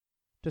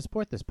To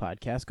support this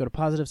podcast, go to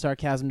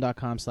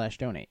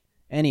positivesarcasm.com/donate.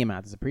 Any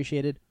amount is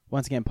appreciated.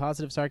 Once again,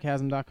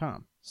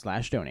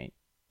 positivesarcasm.com/donate.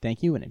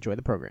 Thank you and enjoy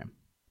the program.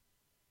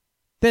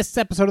 This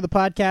episode of the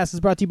podcast is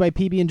brought to you by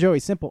PB &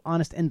 Joey. Simple,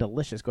 honest, and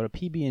delicious. Go to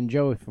PB &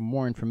 Joey for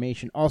more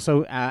information.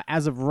 Also,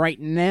 as of right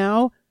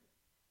now,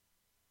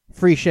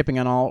 free shipping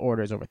on all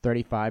orders over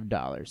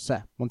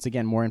 $35. Once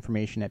again, more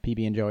information at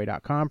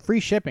pbandjoey.com. Free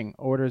shipping,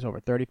 orders over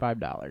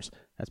 $35.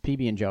 That's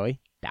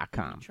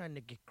pbandjoey.com. I'm trying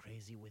to get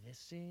crazy with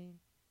this thing.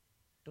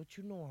 Don't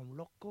you know I'm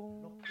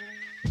loco?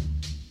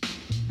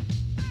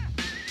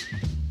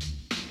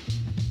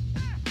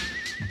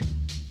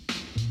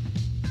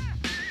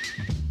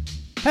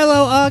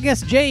 Hello,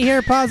 August. Jay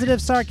here,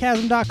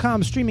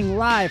 PositiveSarcasm.com, streaming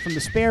live from the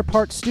Spare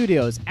Parts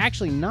Studios.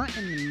 Actually, not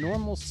in the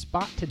normal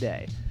spot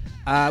today.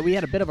 We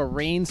had a bit of a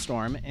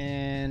rainstorm,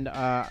 and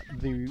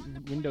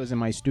the windows in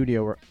my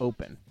studio were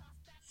open.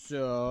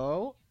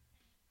 So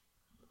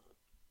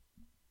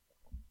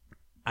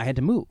I had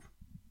to move.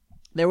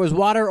 There was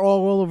water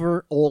all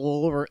over.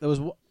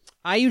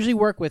 I usually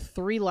work with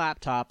 3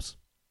 laptops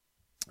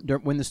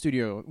when the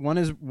studio. One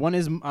is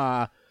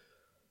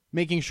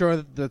making sure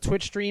that the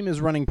Twitch stream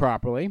is running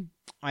properly.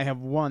 I have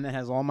one that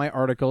has all my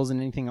articles and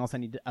anything else I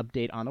need to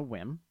update on a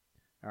whim.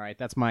 All right,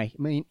 that's my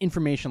main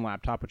information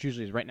laptop, which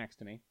usually is right next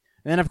to me.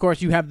 And then, of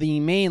course, you have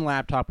the main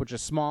laptop, which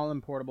is small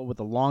and portable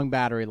with a long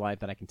battery life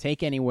that I can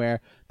take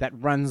anywhere, that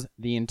runs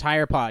the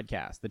entire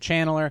podcast. The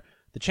channel,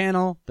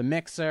 the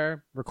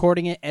mixer,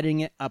 recording it, editing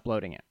it,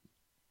 uploading it.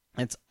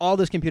 That's all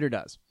this computer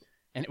does.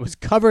 And it was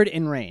covered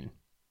in rain.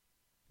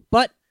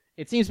 But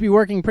it seems to be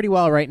working pretty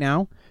well right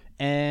now,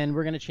 and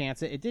we're going to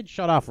chance it. It did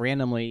shut off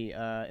randomly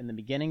in the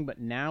beginning, but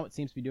now it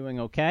seems to be doing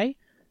okay.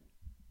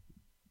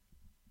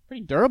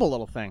 Pretty durable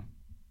little thing.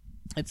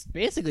 It's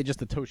basically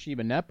just a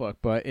Toshiba netbook,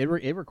 but it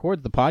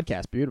records the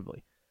podcast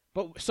beautifully.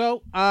 But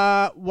so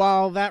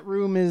while that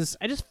room is,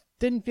 I just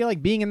didn't feel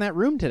like being in that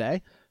room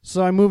today,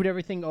 so I moved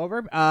everything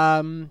over.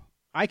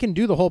 I can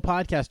do the whole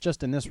podcast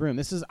just in this room.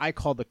 I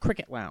call the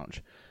Cricket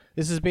Lounge.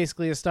 This is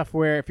basically a stuff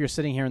where if you're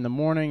sitting here in the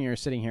morning, you're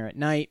sitting here at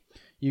night,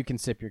 you can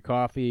sip your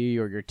coffee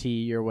or your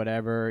tea or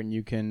whatever, and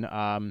you can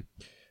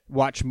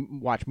watch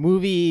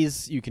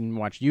movies. You can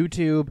watch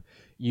YouTube.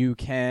 You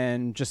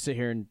can just sit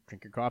here and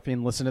drink your coffee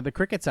and listen to the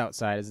crickets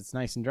outside as it's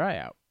nice and dry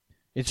out.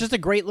 It's just a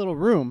great little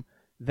room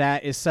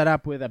that is set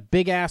up with a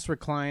big-ass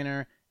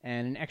recliner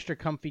and an extra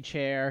comfy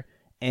chair,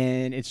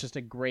 and it's just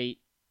a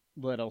great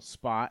little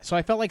spot. So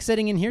I felt like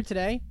sitting in here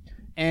today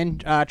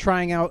and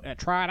trying out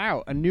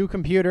a new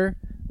computer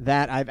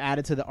that I've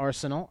added to the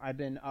arsenal. I've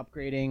been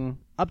updating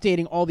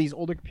all these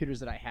older computers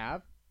that I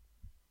have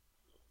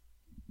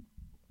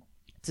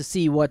to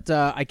see what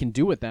I can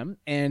do with them.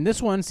 And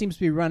this one seems to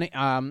be running,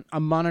 I'm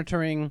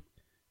monitoring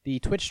the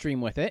Twitch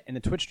stream with it, and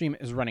the Twitch stream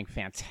is running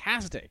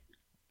fantastic,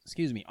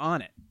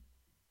 on it.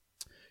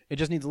 It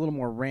just needs a little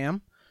more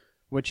RAM,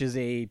 which is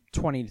a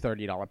 $20 to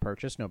 $30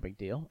 purchase, no big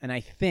deal. And I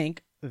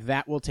think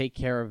that will take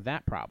care of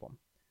that problem.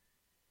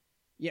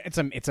 Yeah,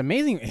 it's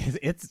amazing.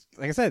 It's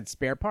like I said,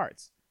 spare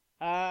parts.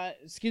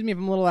 Excuse me if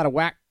I'm a little out of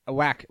whack.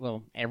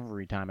 Well,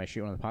 every time I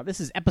shoot one of the pod.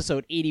 This is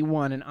episode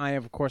 81, and I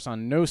am, of course,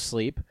 on no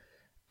sleep.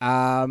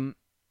 I'll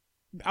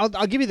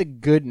give you the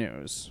good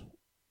news.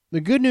 The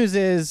good news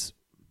is,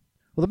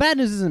 well, the bad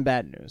news isn't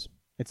bad news.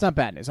 It's not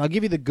bad news. I'll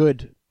give you the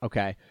good.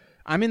 Okay,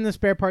 I'm in the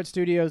Spare Parts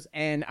Studios,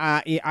 and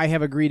I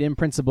have agreed in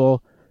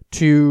principle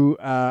to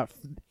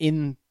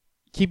in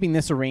keeping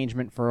this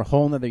arrangement for a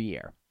whole nother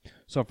year.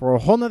 So for a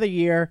whole nother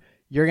year,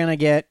 you're gonna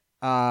get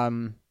a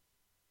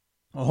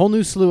whole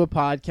new slew of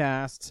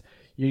podcasts.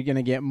 You're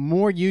gonna get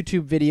more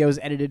YouTube videos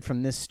edited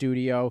from this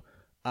studio,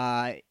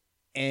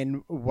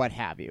 and what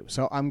have you.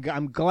 So I'm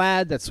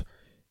glad that's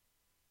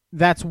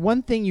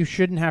one thing you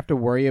shouldn't have to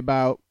worry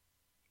about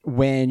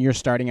when you're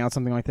starting out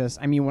something like this.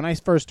 I mean, when I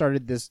first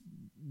started this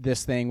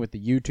thing with the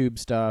YouTube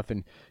stuff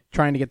and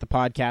trying to get the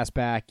podcast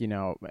back,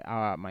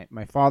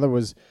 my father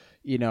was,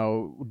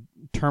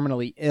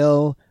 terminally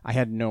ill. I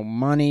had no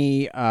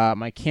money.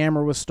 My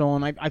camera was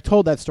stolen. I've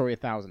told that story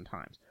 1,000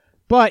 times.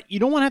 But you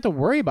don't want to have to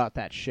worry about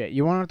that shit.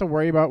 You won't have to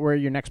worry about where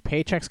your next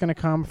paycheck's going to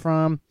come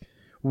from.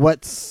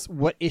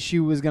 What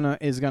issue is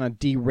gonna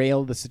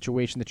derail the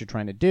situation that you're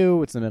trying to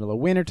do. It's the middle of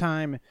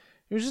wintertime.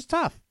 It was just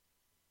tough.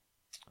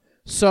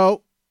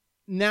 So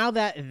now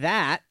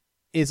that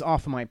is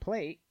off of my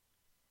plate,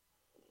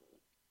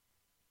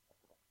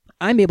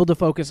 I'm able to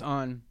focus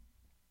on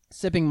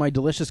sipping my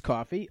delicious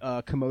coffee,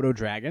 Komodo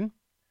Dragon.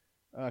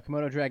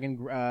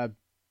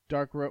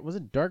 Dark roast. Was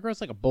it dark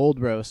roast? Like a bold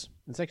roast.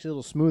 It's actually a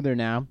little smoother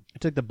now. I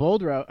took the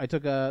bold roast. I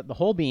took the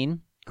whole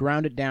bean,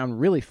 ground it down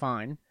really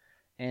fine,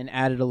 and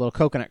added a little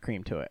coconut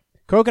cream to it.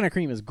 Coconut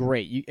cream is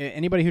great.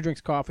 Anybody who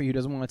drinks coffee who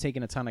doesn't want to take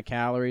in a ton of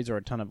calories or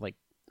a ton of like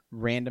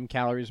random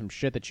calories from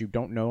shit that you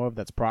don't know of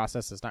that's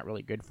processed, that's not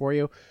really good for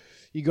you,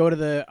 you go to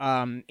the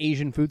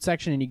Asian food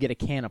section and you get a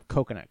can of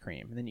coconut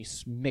cream, and then you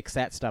mix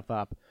that stuff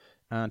up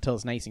until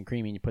it's nice and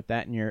creamy, and you put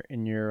that in your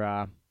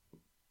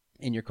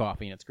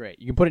coffee, and it's great.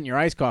 You can put it in your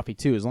iced coffee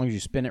too, as long as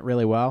you spin it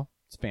really well.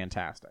 It's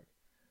fantastic.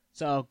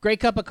 So, great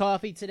cup of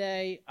coffee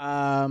today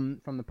from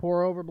the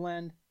Pour Over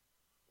blend.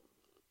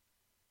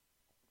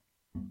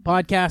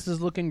 Podcast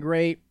is looking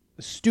great.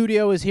 The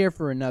studio is here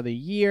for another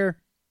year,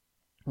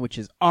 which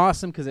is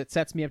awesome because it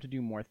sets me up to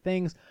do more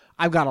things.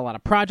 I've got a lot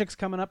of projects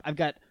coming up. I've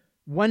got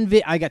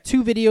I got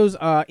 2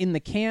 videos in the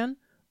can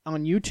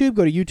on YouTube.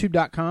 Go to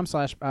youtube.com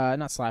go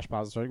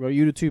to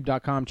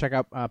youtube.com. Check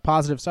out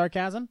Positive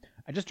Sarcasm.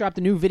 I just dropped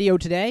a new video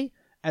today.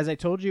 As I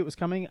told you, it was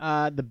coming.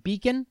 The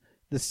Beacon.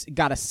 This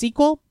got a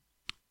sequel.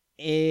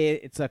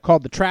 It's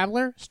called The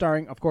Traveler,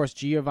 starring, of course,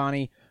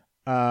 Giovanni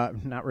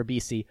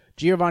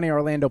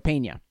Orlando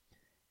Pena.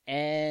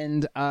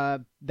 And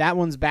that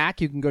one's back.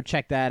 You can go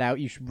check that out.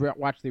 You should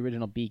watch the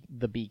original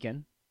The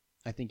Beacon.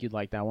 I think you'd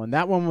like that one.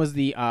 That one was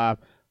that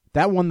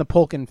won the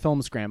Polkin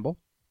Film Scramble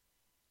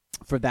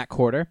for that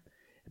quarter.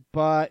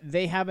 But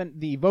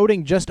the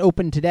voting just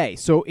opened today.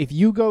 So if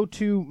you go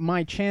to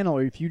my channel,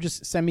 or if you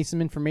just send me some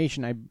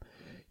information,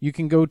 you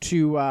can go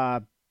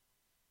to,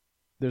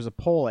 there's a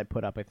poll I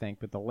put up, I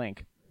think, with the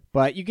link.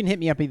 But you can hit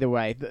me up either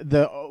way.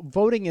 The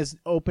voting is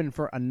open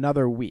for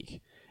another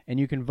week, and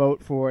you can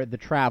vote for The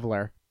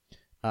Traveler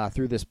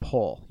through this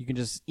poll. You can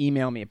just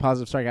email me at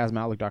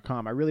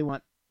positivesarcasmoutlook.com. I really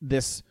want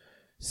this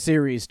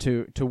series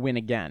to win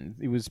again.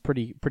 It was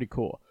pretty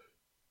cool.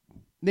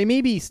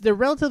 They're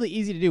relatively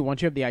easy to do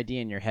once you have the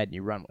idea in your head and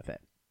you run with it.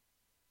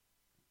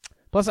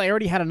 Plus, I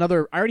already had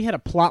a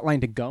plot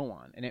line to go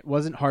on, and it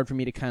wasn't hard for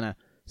me to kind of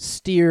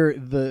steer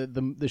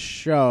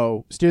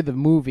the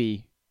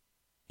movie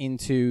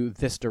into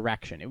this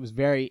direction.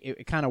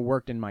 It kind of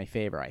worked in my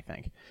favor, I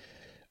think.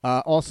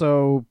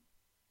 Also,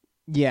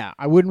 yeah,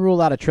 I wouldn't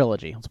rule out a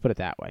trilogy. Let's put it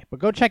that way. But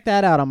go check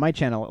that out on my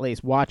channel at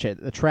least. Watch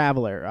it. The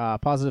Traveler,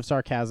 Positive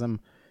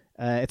Sarcasm.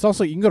 It's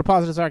also, you can go to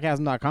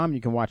positivesarcasm.com.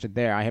 You can watch it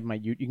there.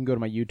 You can go to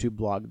my YouTube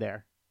blog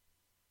there.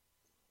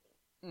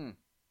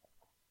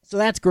 So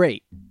that's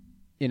great.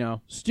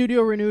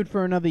 Studio renewed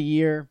for another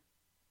year.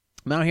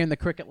 I'm out here in the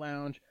Cricket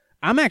Lounge.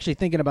 I'm actually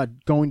thinking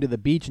about going to the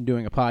beach and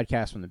doing a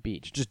podcast from the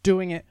beach. Just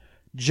doing it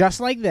just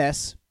like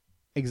this,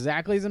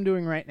 exactly as I'm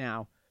doing right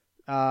now.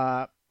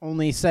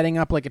 Only setting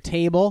up like a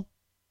table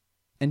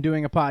and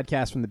doing a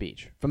podcast from the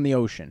beach, from the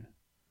ocean.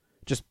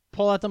 Just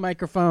pull out the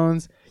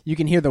microphones. You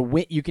can hear the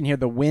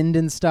wind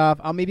and stuff.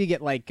 I'll maybe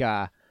get like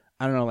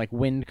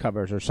wind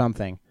covers or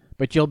something.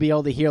 But you'll be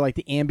able to hear like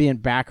the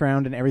ambient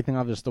background and everything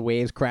of just the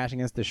waves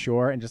crashing against the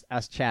shore and just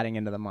us chatting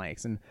into the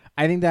mics. And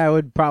I think that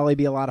would probably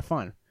be a lot of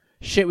fun.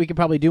 Shit, we could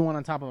probably do one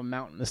on top of a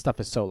mountain. This stuff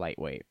is so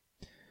lightweight.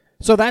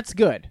 So that's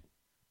good.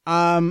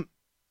 It's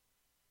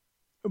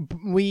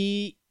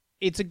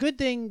a good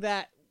thing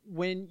that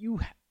when you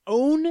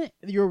own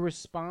your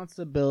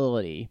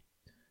responsibility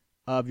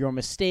of your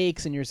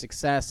mistakes and your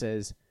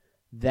successes,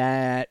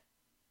 that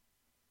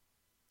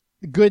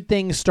good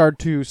things start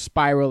to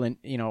spiral and,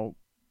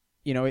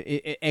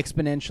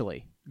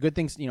 exponentially. Good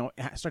things,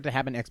 start to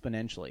happen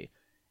exponentially.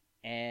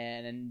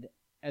 And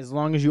as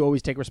long as you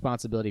always take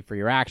responsibility for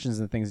your actions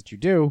and the things that you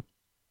do,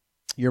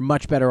 you're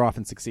much better off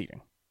in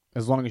succeeding,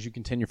 as long as you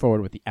continue forward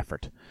with the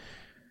effort.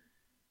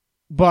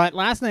 But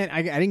last night,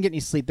 I didn't get any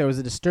sleep. There was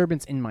a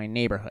disturbance in my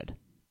neighborhood.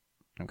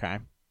 Okay?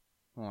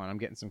 Hold on, I'm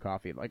getting some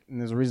coffee. And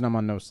there's a reason I'm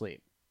on no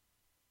sleep.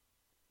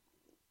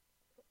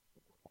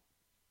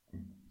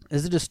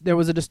 There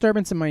was a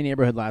disturbance in my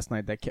neighborhood last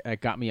night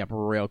that got me up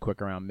real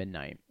quick around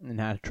midnight and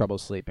had trouble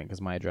sleeping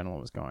because my adrenaline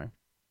was going.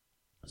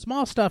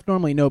 Small stuff,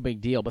 normally no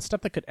big deal, but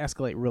stuff that could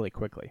escalate really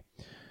quickly.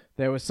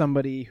 There was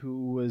somebody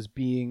who was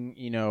being,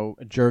 a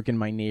jerk in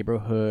my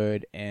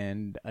neighborhood,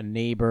 and a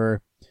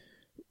neighbor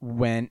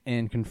went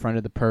and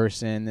confronted the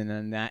person, and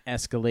then that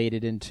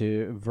escalated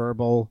into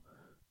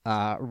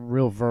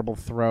real verbal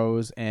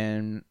throws,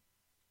 and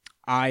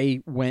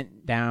I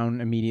went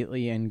down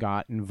immediately and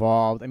got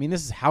involved. I mean,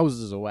 this is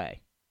houses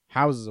away,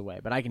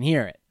 but I can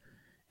hear it.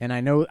 And I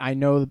know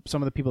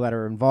some of the people that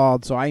are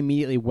involved, so I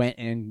immediately went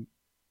and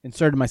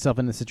inserted myself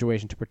in the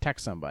situation to protect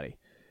somebody.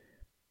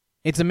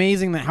 It's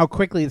amazing that how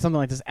quickly something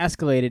like this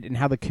escalated and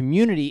how the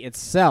community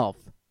itself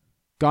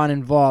got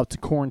involved to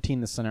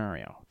quarantine the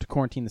scenario, to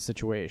quarantine the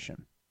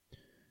situation.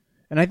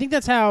 And I think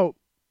that's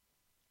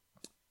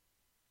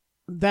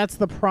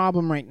the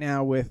problem right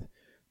now with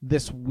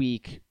this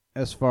week,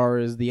 as far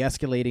as the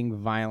escalating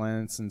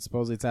violence, and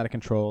supposedly it's out of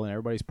control and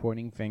everybody's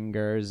pointing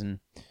fingers, and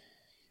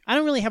I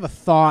don't really have a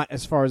thought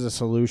as far as a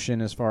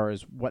solution, as far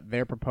as what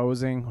they're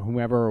proposing,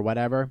 whoever or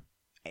whatever.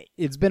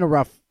 It's been a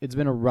rough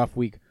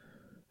week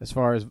as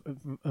far as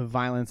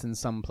violence in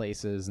some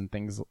places and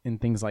things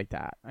like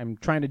that. I'm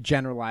trying to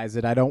generalize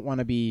it. I don't want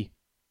to be,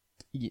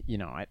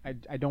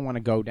 I don't want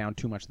to go down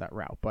too much that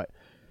route, but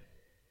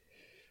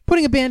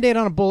putting a Band-Aid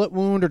on a bullet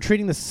wound or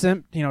treating the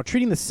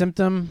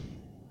symptom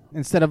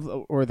instead of,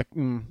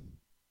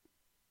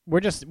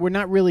 we're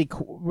not really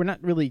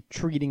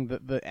treating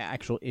the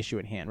actual issue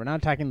at hand. We're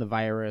not attacking the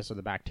virus or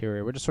the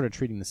bacteria. We're just sort of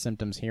treating the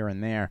symptoms here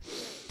and there.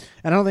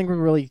 And I don't think we're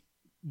really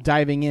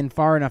diving in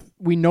far enough.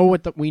 We know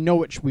what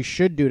we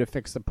should do to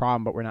fix the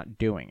problem, but we're not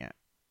doing it.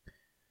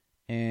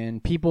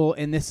 And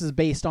this is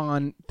based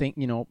on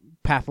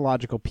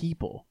pathological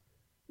people.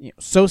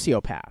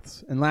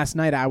 sociopaths. And last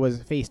night I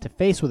was face to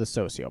face with a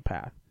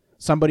sociopath,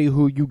 somebody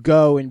who you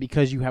go and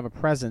because you have a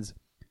presence,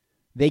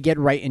 they get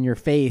right in your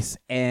face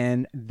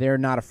and they're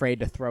not afraid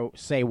to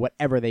say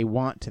whatever they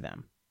want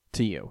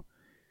to you.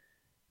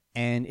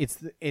 And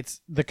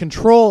it's the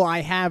control I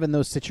have in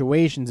those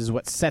situations is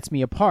what sets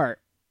me apart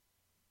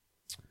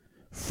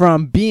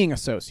from being a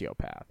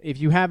sociopath. If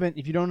you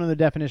don't know the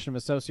definition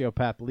of a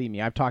sociopath, believe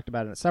me, I've talked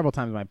about it several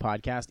times in my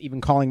podcast,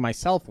 even calling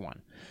myself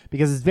one,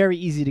 because it's very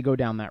easy to go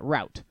down that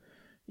route.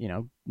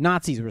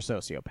 Nazis were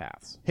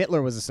sociopaths.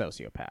 Hitler was a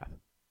sociopath.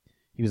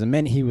 He was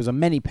a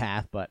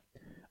many-path, but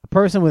a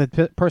person with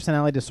a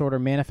personality disorder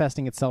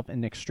manifesting itself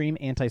in extreme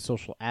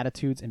antisocial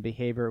attitudes and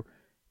behavior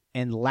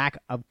and lack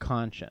of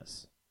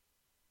conscience.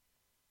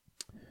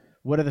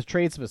 What are the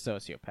traits of a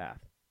sociopath?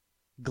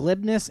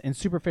 Glibness and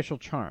superficial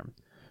charm.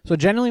 So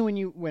generally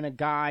when a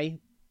guy,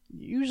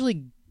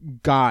 usually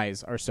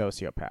guys are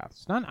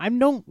sociopaths. I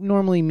don't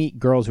normally meet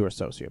girls who are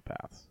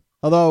sociopaths.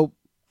 Although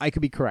I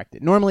could be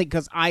corrected. Normally,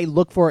 because I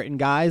look for it in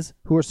guys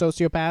who are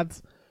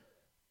sociopaths,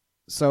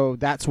 so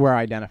that's where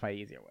I identify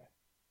easier with.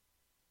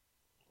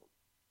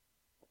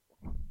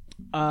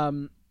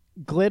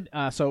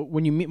 So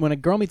when a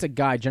girl meets a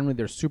guy, generally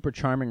they're super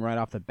charming right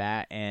off the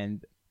bat,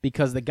 and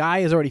because the guy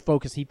is already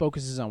focused, he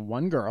focuses on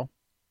one girl,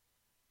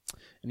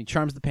 and he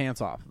charms the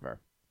pants off of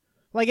her,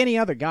 like any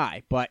other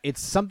guy. But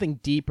it's something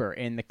deeper,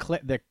 and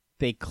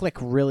they click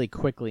really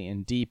quickly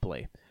and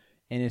deeply,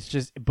 and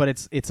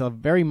it's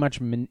very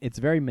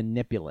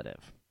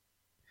manipulative,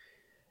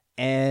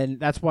 and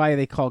that's why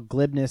they call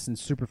glibness and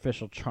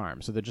superficial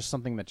charm. So they're just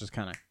something that just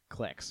kind of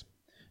clicks.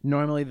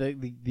 Normally,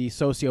 the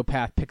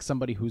sociopath picks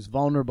somebody who's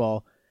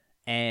vulnerable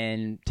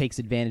and takes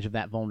advantage of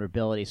that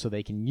vulnerability so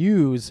they can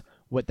use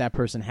what that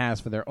person has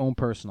for their own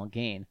personal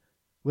gain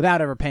without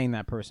ever paying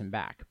that person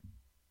back.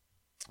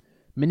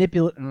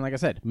 Like I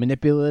said,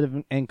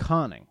 manipulative and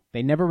conning.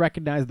 They never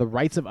recognize the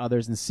rights of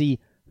others and see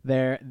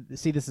this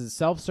as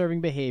self-serving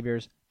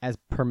behaviors as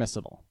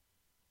permissible.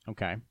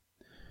 Okay?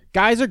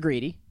 Guys are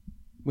greedy.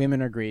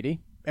 Women are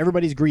greedy.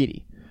 Everybody's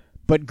greedy.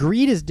 But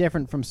greed is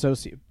different from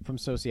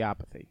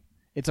sociopathy.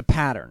 It's a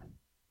pattern.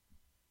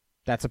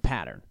 That's a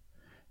pattern.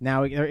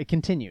 Now it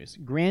continues.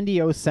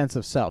 Grandiose sense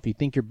of self. You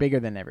think you're bigger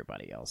than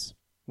everybody else,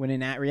 when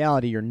in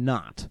reality you're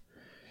not.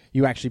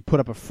 You actually put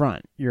up a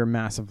front. You're a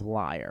massive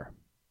liar.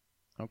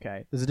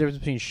 Okay? There's a difference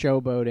between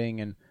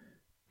showboating and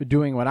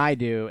doing what I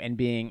do and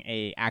being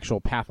a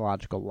actual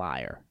pathological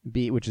liar,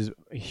 which is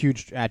a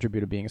huge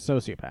attribute of being a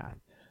sociopath.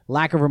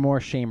 Lack of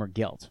remorse, shame, or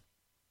guilt.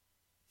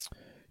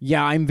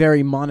 Yeah, I'm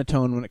very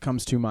monotone when it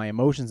comes to my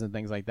emotions and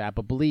things like that,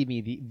 but believe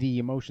me, the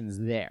emotion's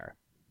there.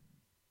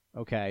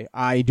 Okay,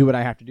 I do what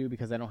I have to do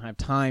because I don't have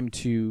time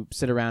to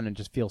sit around and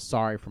just feel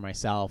sorry for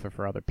myself or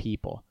for other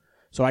people.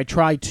 So I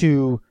try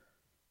to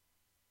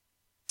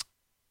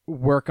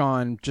work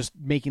on just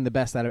making the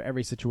best out of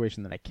every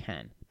situation that I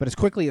can, but as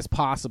quickly as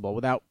possible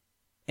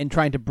and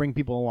trying to bring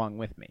people along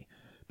with me.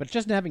 But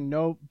just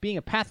being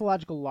a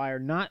pathological liar,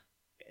 not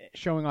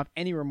showing off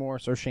any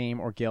remorse or shame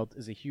or guilt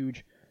is a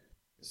huge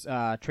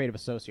trait of a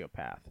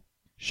sociopath.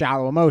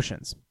 Shallow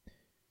emotions.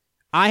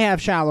 I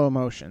have shallow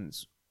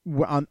emotions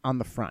on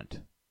the front.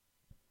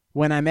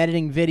 When I'm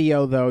editing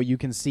video, though, you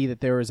can see that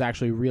there is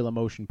actually real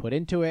emotion put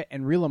into it,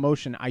 and real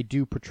emotion I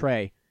do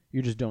portray.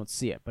 You just don't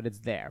see it, but it's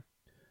there.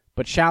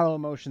 But shallow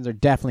emotions are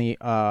definitely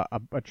a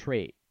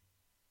trait.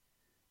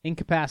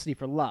 Incapacity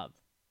for love.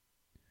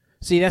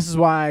 See, this is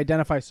why I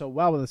identify so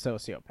well with a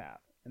sociopath,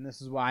 and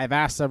this is why I've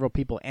asked several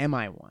people, am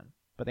I one?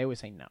 But they always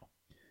say no.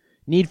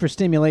 Need for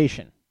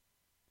stimulation.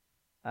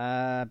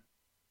 I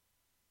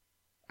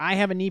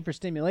have a need for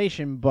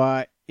stimulation,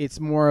 but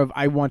it's more of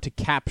I want to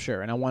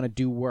capture and I want to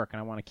do work and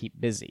I want to keep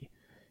busy.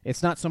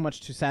 It's not so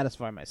much to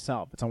satisfy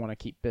myself, it's I want to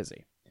keep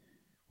busy.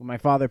 When my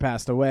father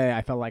passed away,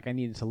 I felt like I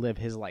needed to live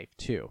his life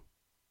too.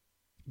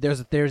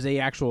 There's a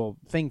actual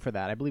thing for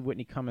that. I believe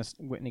Whitney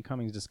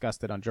Cummings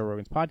discussed it on Joe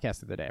Rogan's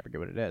podcast the other day. I forget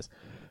what it is.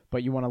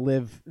 But you want to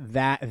live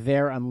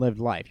their unlived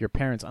life, your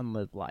parents'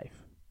 unlived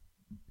life.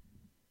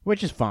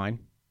 Which is fine.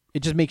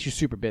 It just makes you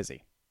super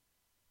busy.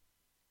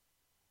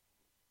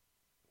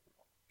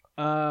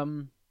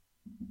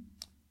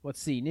 Let's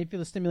see. Need for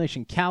the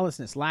stimulation,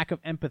 callousness, lack of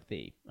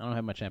empathy. I don't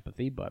have much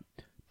empathy, but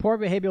poor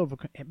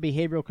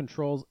behavioral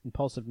controls,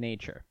 impulsive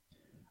nature.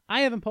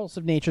 I have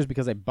impulsive natures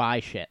because I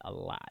buy shit a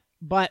lot,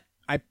 but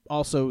I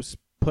also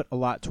put a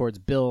lot towards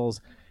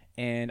bills,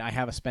 and I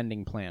have a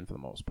spending plan for the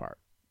most part.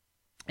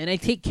 And I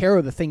take care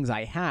of the things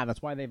I have.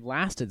 That's why they've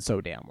lasted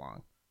so damn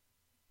long.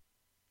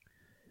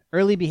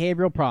 Early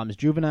behavioral problems,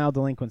 juvenile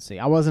delinquency.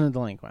 I wasn't a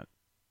delinquent.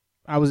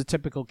 I was a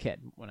typical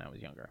kid when I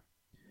was younger.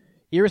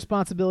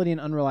 Irresponsibility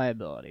and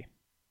unreliability.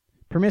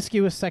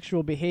 Promiscuous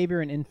sexual behavior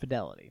and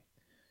infidelity.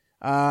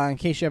 In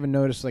case you haven't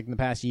noticed, like in the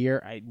past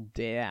year,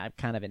 I'm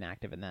kind of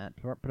inactive in that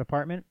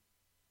department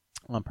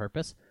on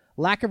purpose.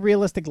 Lack of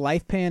realistic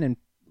life plan and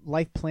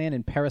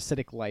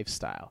parasitic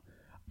lifestyle.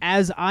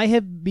 As I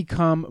have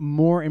become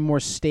more and more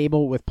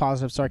stable with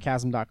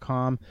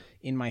PositiveSarcasm.com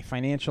in my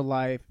financial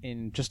life,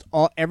 in just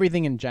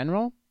everything in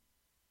general,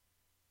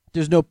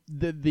 There's no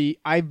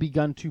I've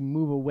begun to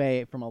move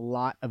away from a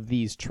lot of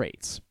these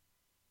traits.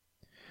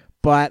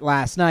 But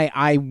last night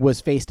I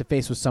was face to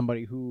face with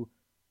somebody who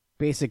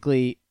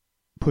basically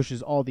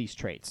pushes all these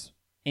traits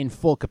in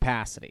full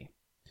capacity.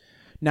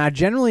 Now,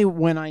 generally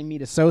when I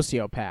meet a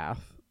sociopath,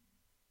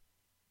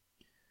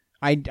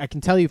 I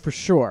can tell you for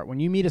sure, when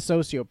you meet a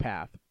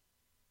sociopath,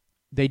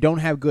 they don't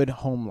have good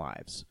home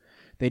lives.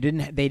 They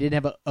didn't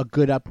have a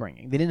good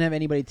upbringing. They didn't have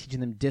anybody teaching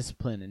them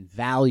discipline and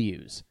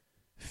values,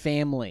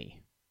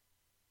 family.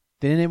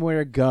 They didn't know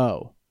where to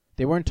go.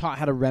 They weren't taught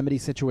how to remedy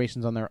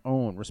situations on their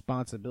own,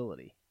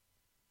 responsibility.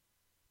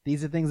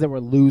 These are things that we're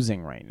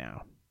losing right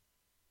now.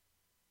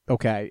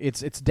 Okay,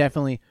 it's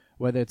definitely,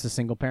 whether it's a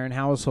single-parent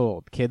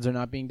household, kids are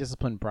not being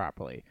disciplined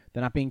properly.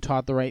 They're not being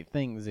taught the right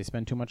things. They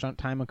spend too much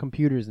time on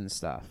computers and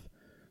stuff.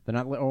 They're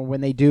not, or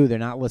when they do, they're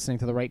not listening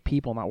to the right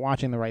people, not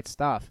watching the right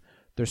stuff.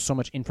 There's so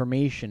much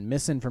information,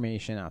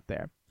 misinformation out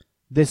there.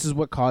 This is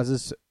what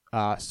causes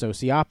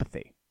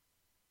sociopathy.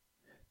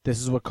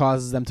 This is what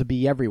causes them to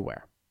be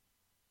everywhere.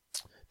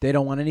 They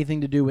don't want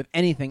anything to do with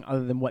anything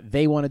other than what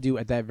they want to do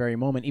at that very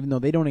moment, even though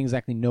they don't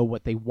exactly know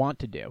what they want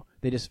to do.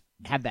 They just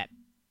have that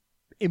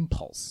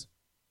impulse.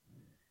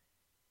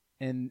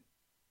 And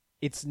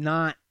it's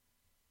not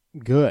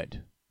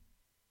good.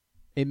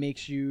 It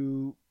makes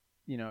you,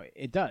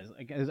 it does.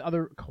 Like, there's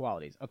other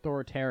qualities.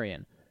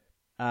 Authoritarian,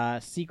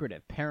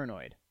 secretive,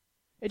 paranoid.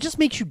 It just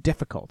makes you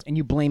difficult, and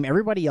you blame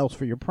everybody else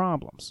for your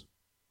problems.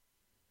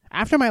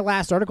 After my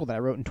last article that I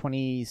wrote in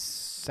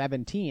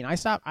 2017, I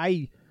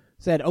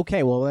said,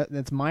 okay, well,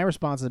 that's my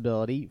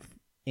responsibility,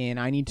 and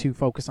I need to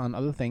focus on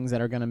other things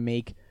that are going to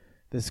make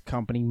this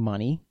company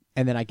money,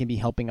 and then I can be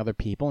helping other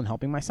people and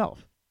helping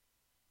myself.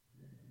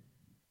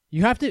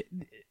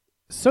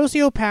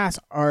 Sociopaths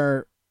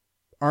are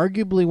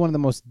arguably one of the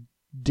most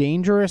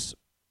dangerous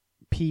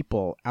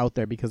people out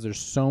there because there's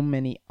so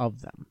many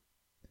of them.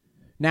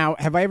 Now,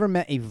 have I ever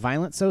met a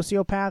violent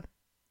sociopath?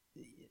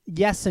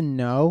 Yes and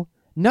no.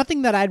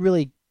 Nothing that I'd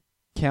really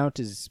count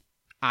as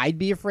I'd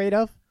be afraid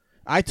of.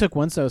 I took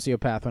one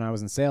sociopath when I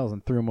was in sales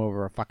and threw him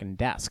over a fucking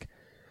desk.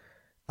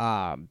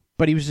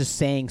 But he was just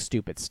saying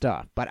stupid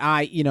stuff. But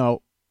I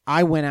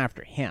went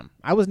after him.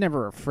 I was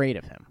never afraid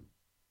of him.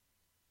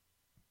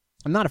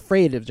 I'm not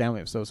afraid of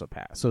generally of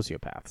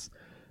sociopaths.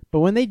 But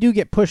when they do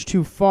get pushed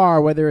too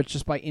far, whether it's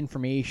just by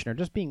information or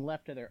just being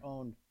left to their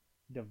own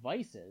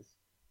devices,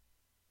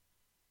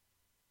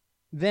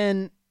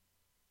 then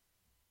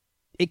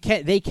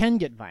they can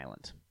get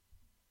violent.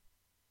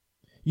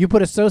 You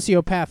put a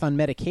sociopath on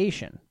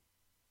medication,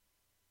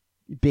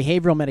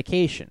 behavioral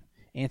medication,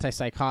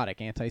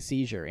 antipsychotic,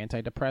 anti-seizure,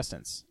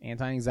 antidepressants,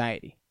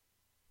 anti-anxiety.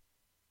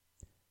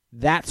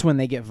 That's when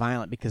they get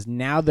violent because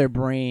now their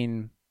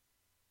brain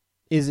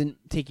isn't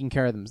taking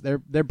care of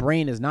them. Their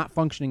brain is not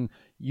functioning.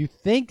 You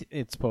think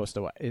it's supposed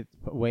to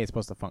way it's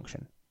supposed to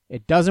function.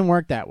 It doesn't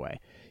work that way.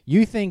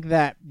 You think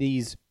that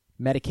these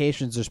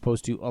medications are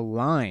supposed to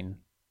align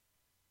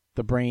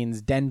the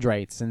brain's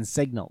dendrites and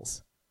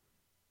signals.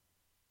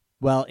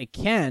 Well, it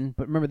can,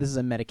 but remember, this is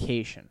a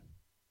medication.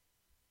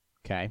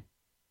 Okay?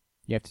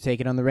 You have to take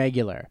it on the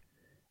regular.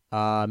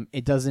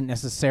 It doesn't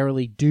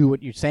necessarily do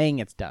what you're saying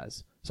it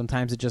does.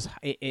 Sometimes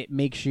it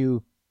makes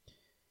you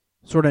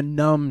sort of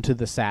numb to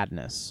the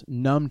sadness,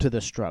 numb to the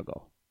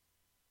struggle.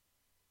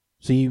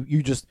 So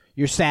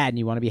you're sad and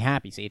you want to be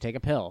happy, so you take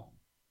a pill.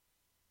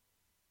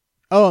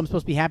 Oh, I'm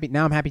supposed to be happy.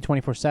 Now I'm happy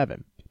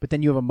 24/7. But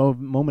then you have a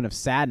moment of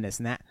sadness,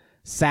 and that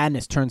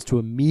sadness turns to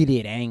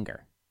immediate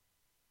anger.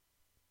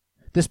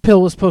 This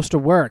pill was supposed to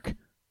work.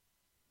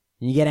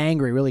 And you get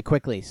angry really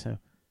quickly. So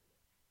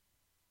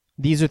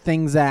these are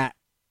things that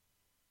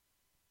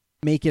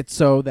make it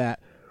so that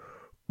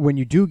when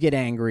you do get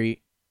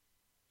angry,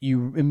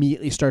 you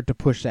immediately start to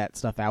push that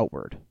stuff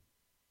outward.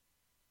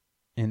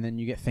 And then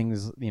you get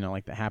things,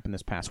 like that happened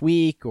this past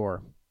week,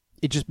 or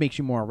it just makes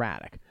you more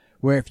erratic.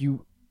 Where if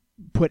you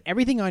put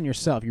everything on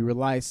yourself, you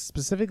rely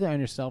specifically on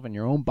yourself and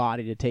your own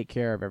body to take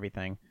care of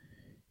everything,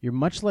 you're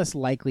much less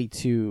likely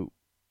to...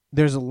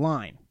 There's a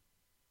line.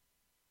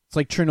 It's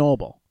like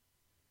Chernobyl.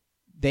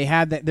 They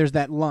had that. There's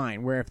that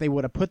line where if they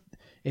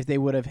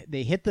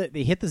hit the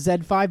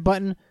Z5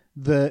 button,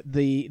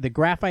 the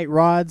graphite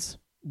rods,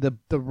 the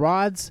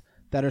rods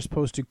that are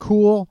supposed to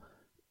cool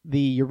the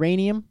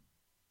uranium,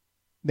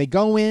 they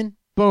go in,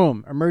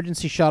 boom,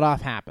 emergency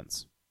shutoff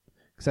happens.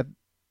 Except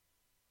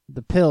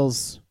the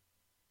pills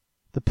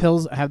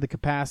have the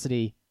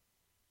capacity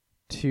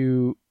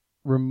to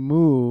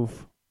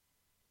remove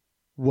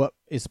what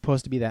is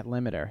supposed to be that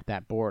limiter,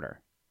 that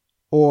border,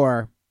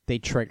 or they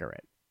trigger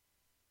it.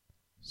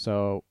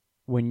 So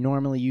when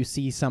normally you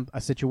see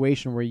a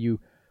situation where you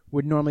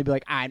would normally be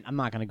like, I'm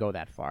not going to go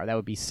that far. That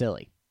would be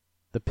silly.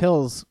 The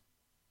pills,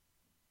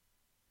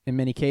 in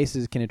many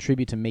cases, can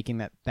attribute to making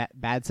that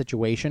bad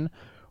situation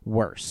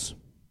worse.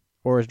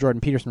 Or as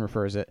Jordan Peterson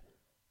refers it,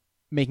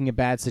 making a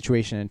bad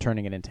situation and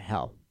turning it into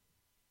hell.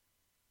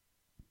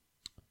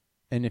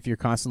 And if you're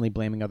constantly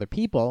blaming other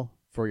people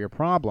for your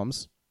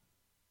problems,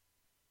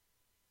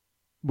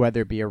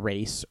 whether it be a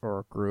race or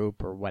a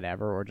group or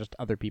whatever, or just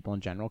other people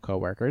in general,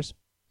 coworkers,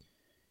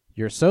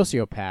 you're a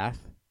sociopath,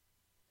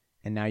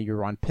 and now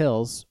you're on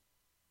pills,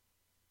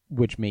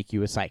 which make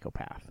you a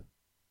psychopath.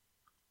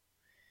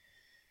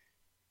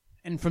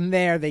 And from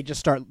there, they just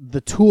start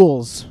the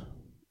tools.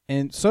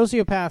 And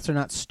sociopaths are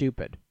not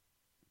stupid.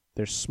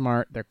 They're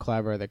smart, they're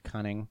clever, they're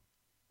cunning.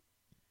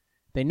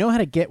 They know how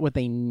to get what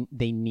they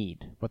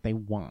need, what they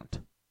want.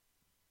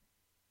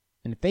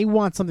 And if they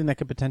want something that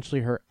could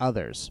potentially hurt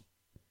others,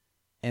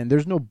 and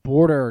there's no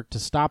border to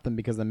stop them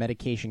because the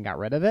medication got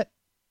rid of it,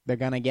 they're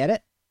going to get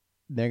it,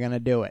 they're going to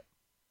do it.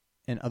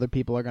 And other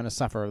people are going to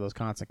suffer those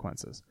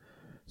consequences.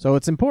 So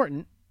it's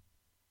important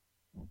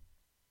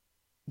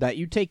that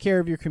you take care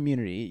of your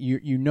community.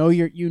 You know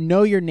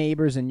your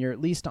neighbors, and you're at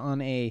least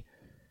on a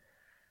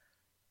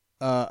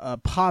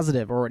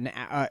positive or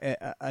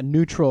a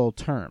neutral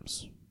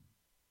terms.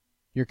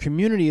 Your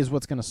community is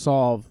what's going to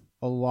solve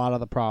a lot of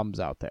the problems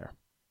out there.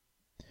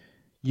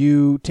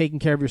 You taking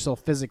care of yourself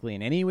physically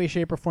in any way,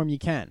 shape, or form you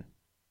can.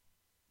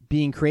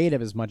 Being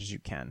creative as much as you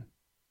can.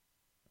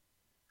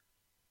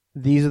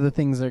 These are the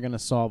things that are going to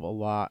solve a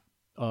lot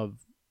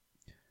of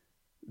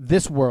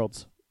this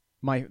world's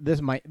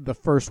the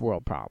first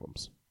world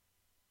problems.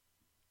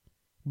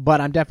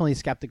 But I'm definitely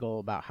skeptical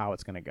about how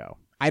it's going to go.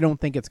 I don't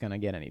think it's going to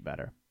get any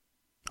better.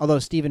 Although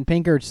Steven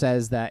Pinker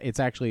says that it's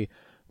actually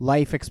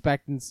life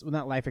expectancy, well,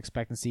 not life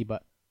expectancy,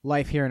 but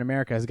life here in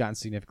America has gotten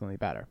significantly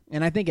better.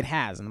 And I think it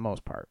has in the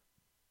most part.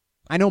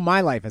 I know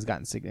my life has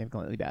gotten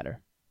significantly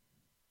better.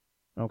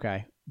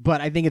 Okay.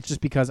 But I think it's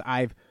just because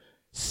I've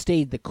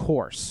stayed the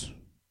course,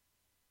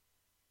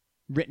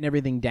 written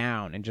everything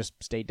down, and just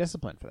stayed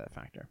disciplined for that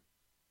factor.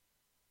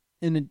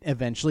 And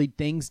eventually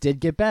things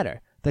did get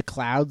better. The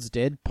clouds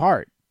did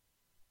part.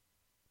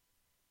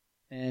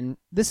 And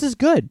this is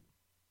good.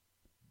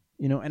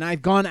 You know, and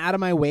I've gone out of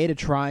my way to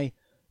try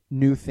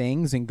new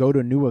things and go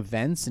to new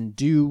events and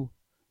do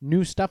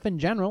new stuff in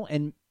general.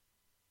 And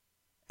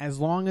as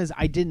long as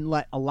I didn't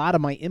let a lot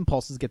of my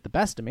impulses get the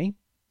best of me,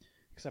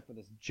 except for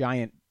this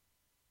giant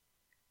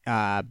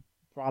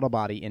throttle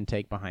body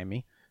intake behind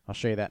me, I'll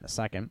show you that in a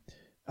second,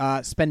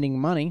 spending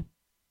money,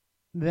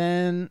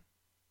 then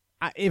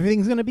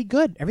everything's going to be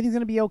good. Everything's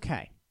going to be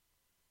okay.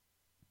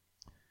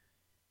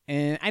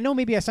 And I know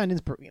maybe I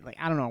sound like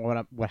I don't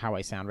know how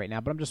I sound right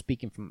now, but I'm just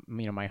speaking from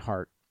my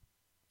heart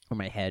or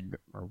my head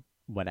or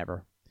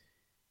whatever.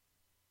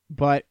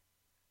 But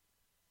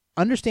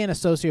understand a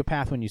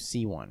sociopath when you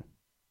see one,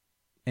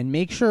 and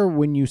make sure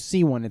when you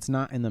see one, it's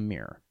not in the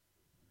mirror.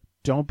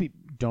 Don't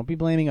be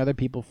blaming other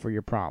people for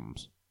your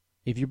problems.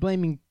 If you're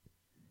blaming,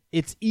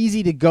 it's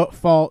easy to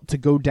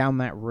go down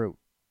that route.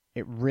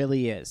 It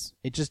really is.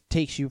 It just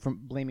takes you from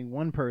blaming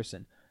one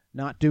person,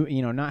 not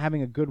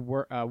having a good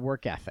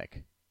work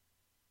ethic,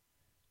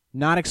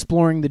 not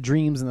exploring the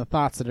dreams and the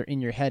thoughts that are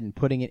in your head and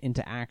putting it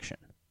into action.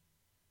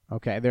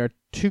 Okay, there are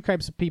two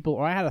types of people,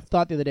 or I had a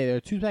thought the other day, there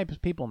are two types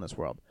of people in this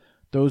world.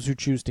 Those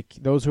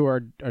who are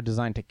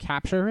designed to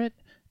capture it,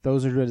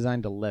 those who are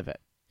designed to live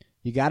it.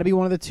 You got to be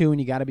one of the two, and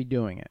you got to be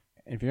doing it.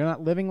 And if you're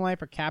not living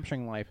life or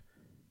capturing life,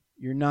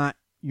 you're not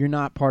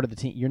part of the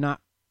team. You're not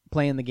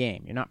playing the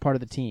game. You're not part of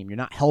the team. You're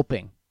not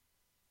helping.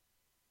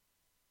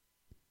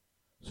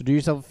 So do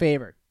yourself a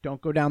favor.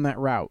 Don't go down that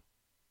route.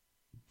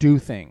 Do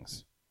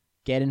things.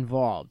 Get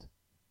involved.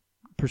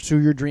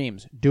 Pursue your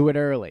dreams. Do it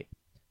early.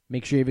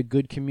 Make sure you have a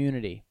good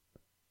community.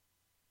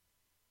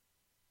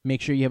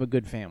 Make sure you have a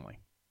good family.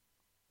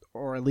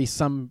 Or at least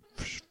some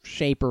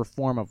shape or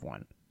form of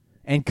one.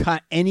 And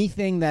cut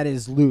anything that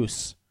is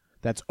loose,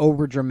 that's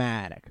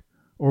overdramatic,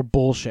 or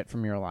bullshit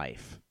from your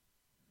life.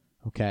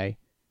 Okay?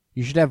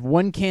 You should have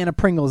one can of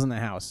Pringles in the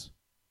house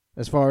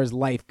as far as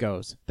life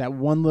goes. That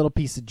one little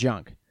piece of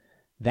junk.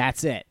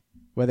 That's it.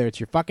 Whether it's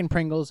your fucking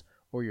Pringles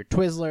or your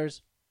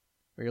Twizzlers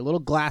or your little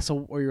glass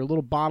or your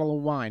little bottle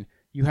of wine,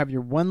 you have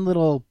your one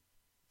little,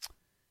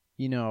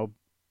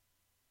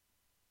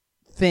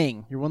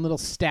 thing, your one little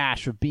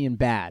stash of being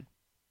bad.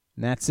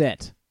 And that's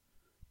it.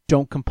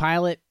 Don't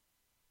compile it.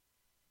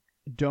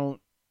 Don't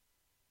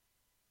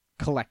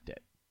collect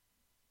it.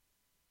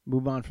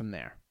 Move on from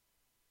there.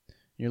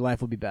 Your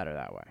life will be better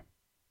that way.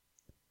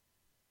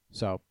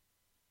 So,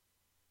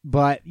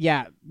 but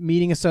yeah,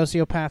 meeting a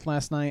sociopath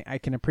last night, I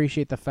can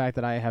appreciate the fact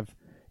that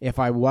if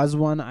I was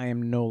one, I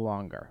am no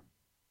longer.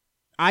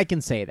 I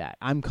can say that.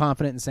 I'm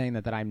confident in saying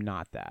that I'm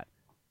not that.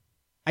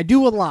 I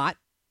do a lot,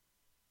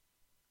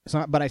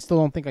 but I still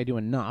don't think I do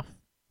enough.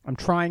 I'm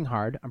trying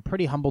hard. I'm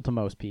pretty humble to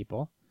most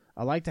people.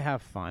 I like to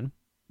have fun.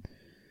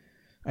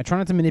 I try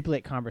not to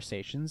manipulate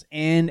conversations,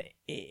 and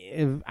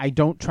I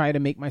don't try to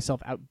make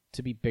myself out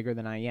to be bigger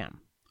than I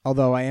am.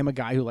 Although I am a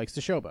guy who likes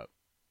to showboat.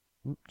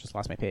 Just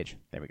lost my page.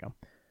 There we go.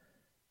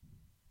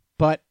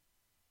 But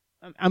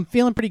I'm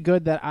feeling pretty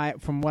good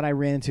that from what I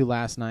ran into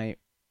last night,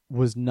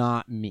 was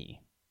not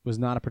me. Was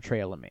not a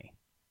portrayal of me.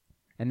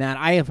 And that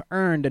I have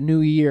earned a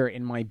new year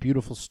in my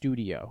beautiful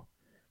studio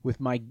with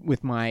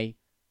my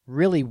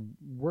really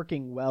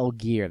working well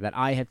gear, that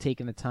I have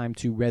taken the time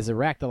to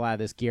resurrect a lot of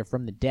this gear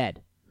from the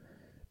dead.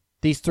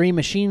 These 3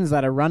 machines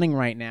that are running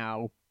right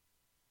now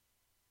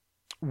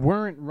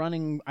weren't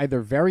running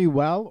either very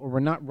well or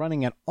were not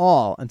running at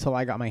all until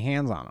I got my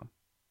hands on them.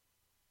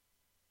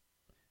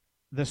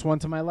 This one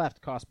to my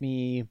left cost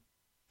me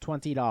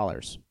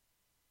 $20.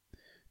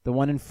 The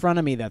one in front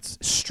of me that's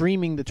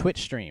streaming the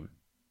Twitch stream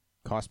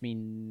cost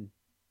me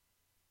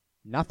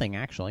nothing,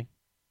 actually.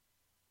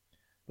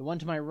 The one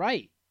to my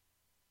right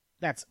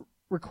that's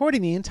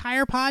recording the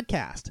entire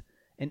podcast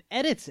and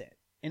edits it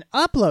and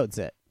uploads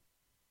it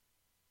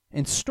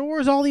and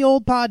stores all the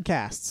old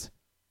podcasts,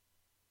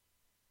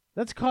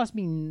 that's cost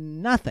me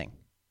nothing.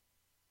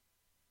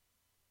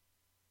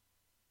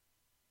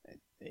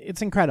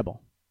 It's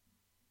incredible.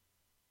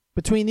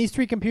 Between these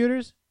three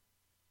computers,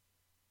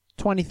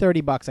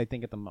 $20-$30 I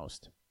think at the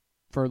most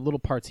for little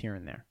parts here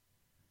and there.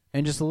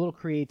 And just a little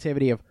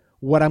creativity of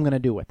what I'm going to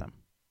do with them.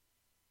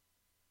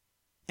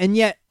 And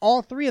yet,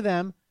 all three of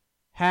them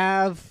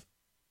have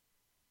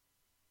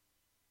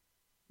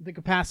the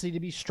capacity to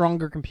be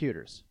stronger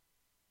computers.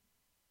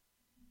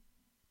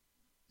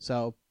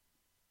 So,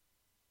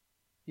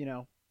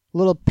 a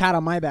little pat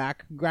on my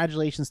back.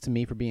 Congratulations to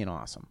me for being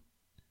awesome.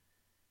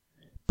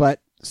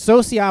 But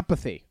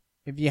sociopathy.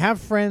 If you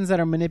have friends that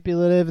are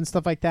manipulative and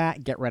stuff like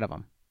that, get rid of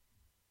them.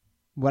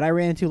 What I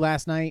ran into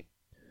last night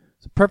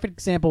is a perfect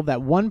example of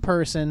that one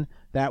person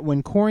that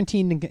when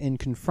quarantined and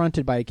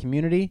confronted by a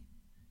community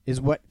is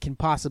what can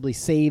possibly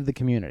save the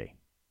community.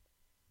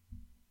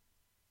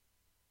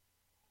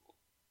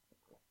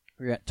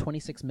 We're at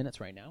 26 minutes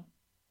right now.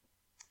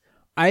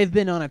 I've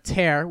been on a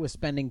tear with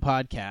spending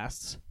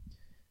podcasts.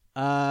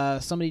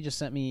 Somebody just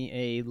sent me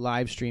a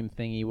live stream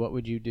thingy. What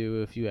would you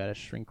do if you had a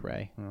shrink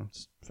ray? Oh,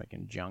 it's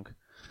freaking junk.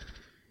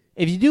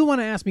 If you do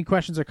want to ask me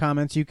questions or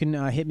comments, you can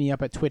hit me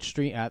up at Twitch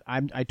stream.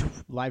 I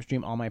live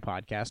stream all my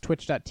podcasts.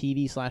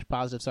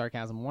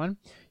 Twitch.tv/PositiveSarcasm1.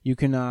 You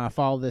can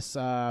follow this.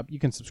 You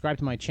can subscribe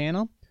to my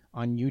channel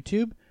on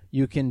YouTube.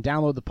 You can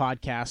download the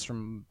podcast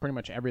from pretty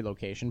much every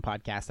location: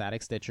 Podcast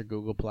Addict, Stitcher,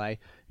 Google Play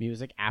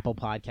Music, Apple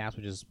Podcasts,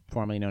 which is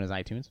formerly known as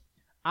iTunes.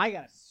 I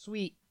got a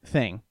sweet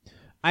thing.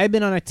 I've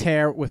been on a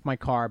tear with my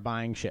car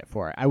buying shit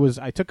for it.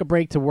 I took a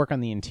break to work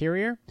on the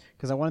interior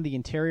because I wanted the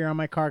interior on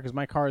my car because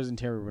my car's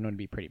interior was going to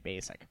be pretty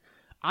basic.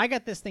 I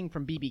got this thing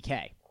from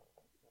BBK,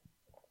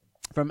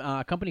 from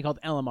a company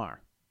called LMR.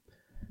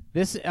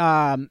 This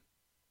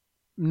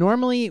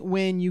normally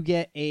when you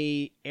get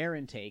a air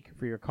intake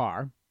for your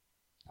car,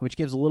 which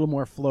gives a little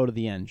more flow to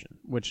the engine,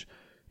 which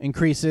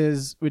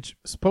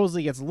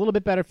supposedly gets a little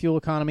bit better fuel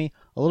economy,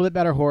 a little bit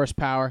better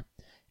horsepower.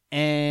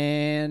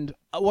 And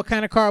what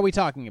kind of car are we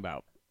talking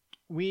about?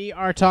 We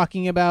are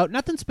talking about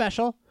nothing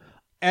special.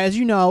 As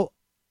you know,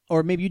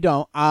 or maybe you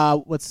don't,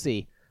 let's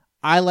see.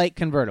 I like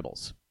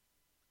convertibles.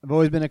 I've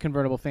always been a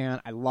convertible fan.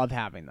 I love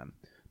having them.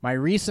 My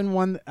recent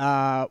one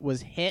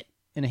was hit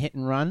in a hit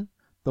and run.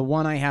 The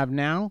one I have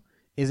now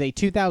is a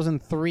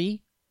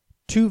 2003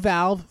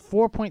 two-valve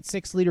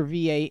 4.6-liter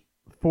V8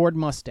 Ford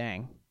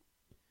Mustang.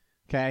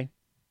 Okay?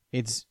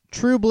 It's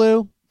true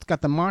blue. It's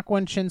got the Mach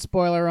 1 chin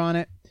spoiler on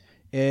it.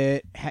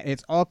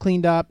 It's all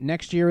cleaned up.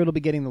 Next year, it'll be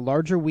getting the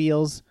larger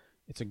wheels.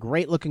 It's a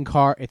great-looking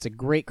car. It's a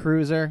great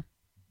cruiser.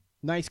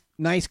 Nice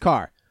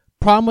car.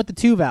 Problem with the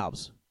two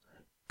valves.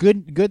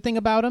 Good thing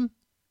about them,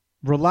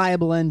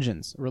 reliable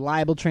engines,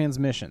 reliable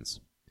transmissions.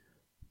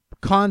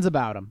 Cons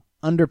about them,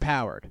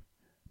 underpowered.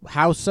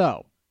 How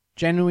so?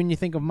 Generally, when you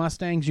think of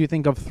Mustangs, you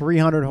think of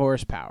 300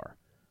 horsepower.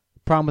 The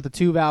problem with the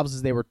two valves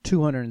is they were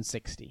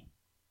 260.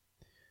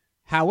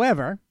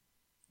 However,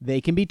 they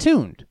can be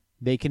tuned.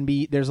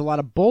 There's a lot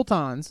of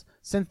bolt-ons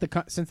since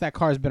that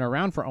car has been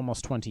around for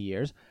almost 20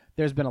 years.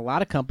 There's been a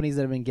lot of companies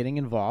that have been getting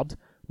involved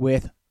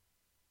with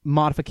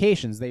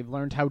modifications. They've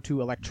learned how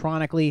to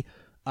electronically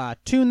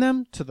tune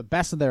them to the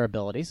best of their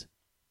abilities,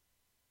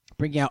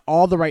 bringing out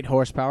all the right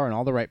horsepower in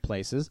all the right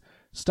places,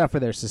 stuff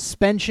for their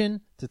suspension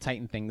to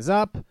tighten things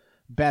up,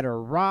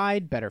 better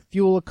ride, better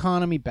fuel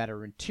economy,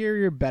 better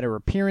interior, better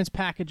appearance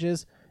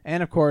packages,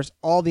 and of course,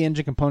 all the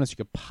engine components you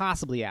could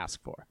possibly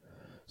ask for.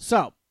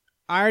 So,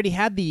 I already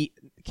had the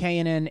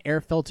K&N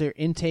air filter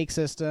intake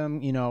system.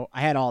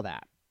 I had all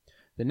that.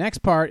 The next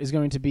part is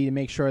going to be to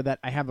make sure that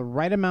I have the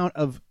right amount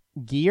of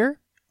gear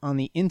on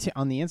the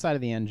inside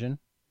of the engine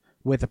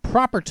with a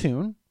proper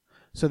tune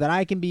so that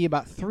I can be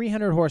about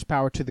 300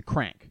 horsepower to the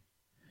crank.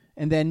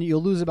 And then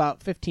you'll lose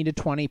about 15 to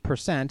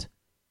 20%.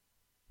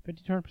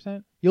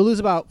 50-20%? You'll lose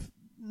about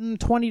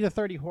 20 to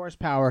 30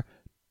 horsepower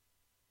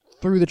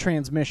through the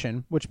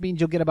transmission, which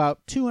means you'll get about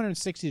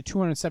 260 to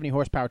 270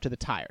 horsepower to the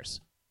tires.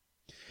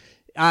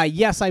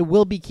 Yes, I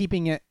will be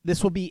keeping it.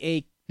 This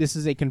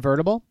is a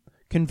convertible.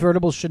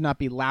 Convertibles should not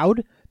be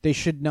loud. They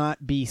should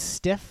not be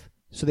stiff.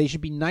 So they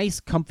should be nice,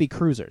 comfy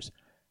cruisers.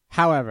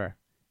 However,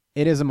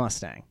 it is a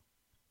Mustang.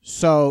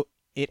 So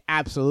it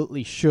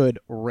absolutely should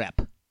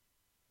rip.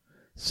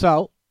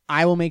 So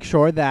I will make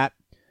sure that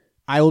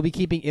it'll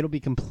be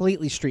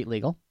completely street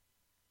legal.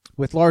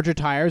 With larger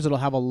tires, it'll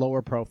have a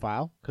lower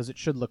profile because it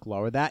should look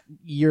lower. That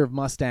year of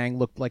Mustang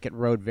looked like it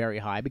rode very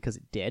high because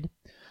it did.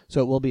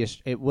 So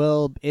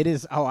it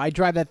is. Oh, I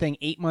drive that thing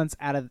 8 months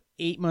out of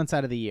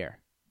the year.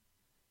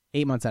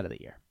 8 months out of the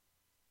year.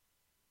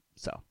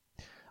 So,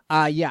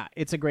 Yeah,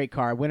 it's a great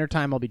car.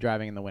 Wintertime, I'll be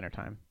driving in the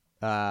wintertime.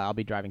 I'll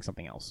be driving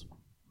something else.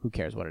 Who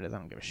cares what it is? I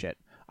don't give a shit.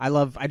 I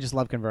just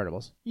love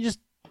convertibles. You just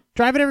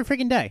drive it every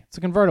freaking day. It's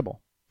a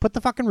convertible. Put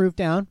the fucking roof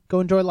down. Go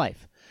enjoy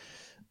life.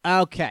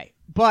 Okay,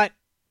 but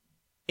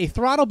a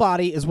throttle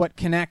body is what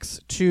connects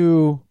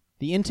to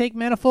the intake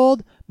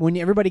manifold. When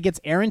everybody gets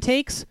air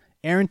intakes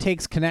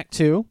connect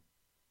to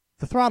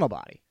the throttle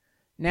body.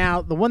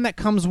 Now, the one that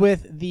comes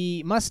with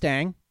the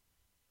Mustang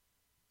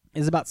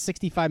is about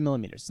 65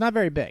 millimeters. It's not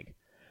very big.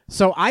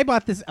 So I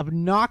bought this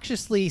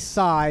obnoxiously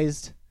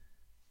sized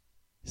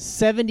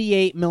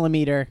 78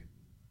 millimeter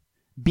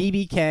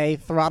BBK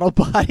throttle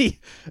body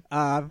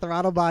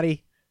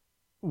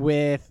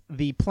with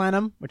the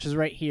plenum, which is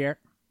right here,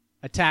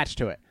 attached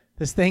to it.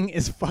 This thing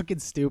is fucking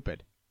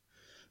stupid.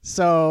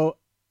 So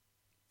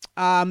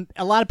a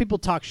lot of people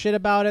talk shit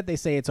about it. They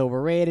say it's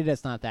overrated.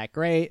 It's not that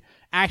great.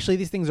 Actually,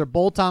 these things are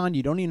bolt-on.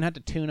 You don't even have to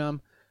tune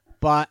them.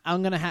 But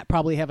I'm gonna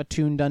probably have a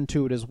tune done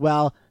to it as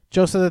well,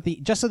 just so that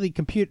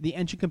the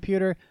engine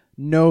computer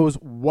knows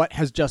what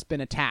has just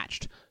been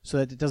attached, so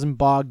that it doesn't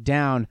bog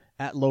down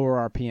at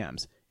lower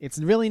RPMs. It's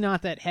really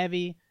not that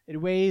heavy. It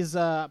weighs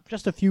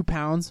just a few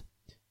pounds,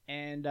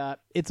 and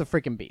it's a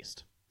freaking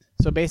beast.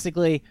 So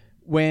basically,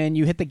 when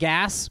you hit the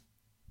gas,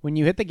 the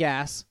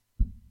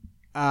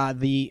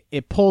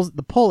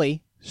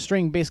pulley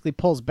string basically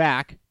pulls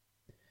back,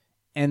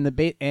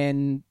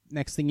 and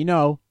next thing you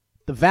know,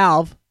 the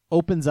valve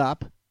opens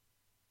up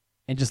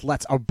and just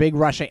lets a big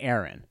rush of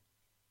air in.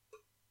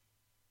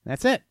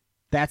 That's it.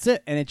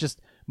 And it just,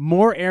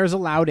 more air is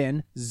allowed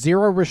in,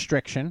 zero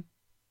restriction,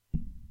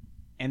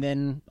 and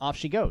then off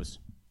she goes.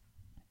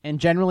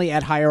 And generally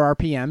at higher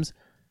RPMs,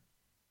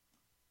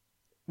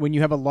 when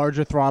you have a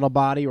larger throttle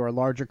body or a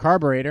larger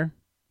carburetor,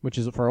 which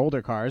is for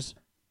older cars,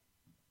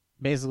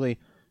 basically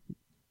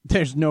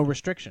there's no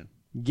restriction.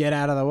 Get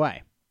out of the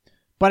way.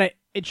 But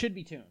it should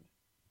be tuned.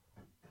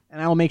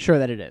 And I will make sure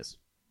that it is.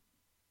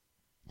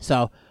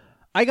 So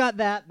I got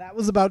that. That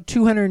was about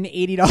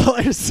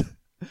 $280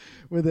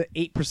 with an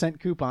 8%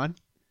 coupon.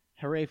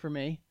 Hooray for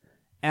me.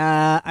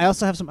 I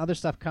also have some other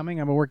stuff coming.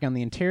 I'm working on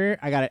the interior.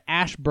 I got an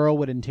ash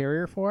burlwood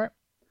interior for it.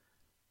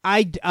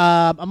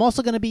 I'm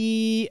also going to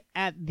be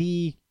at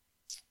the,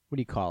 what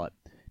do you call it?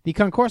 The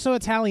Concorso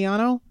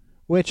Italiano,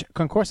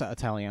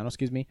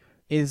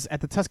 is at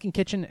the Tuscan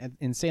Kitchen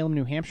in Salem,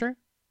 New Hampshire.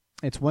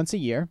 It's once a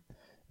year.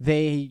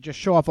 They just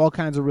show off all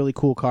kinds of really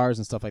cool cars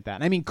and stuff like that.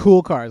 And I mean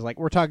cool cars. Like,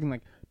 we're talking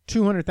like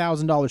 $200,000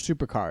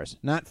 supercars,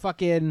 not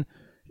fucking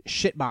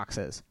shit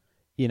boxes,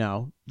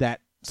 that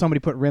somebody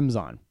put rims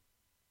on.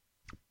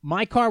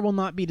 My car will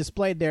not be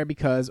displayed there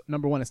because,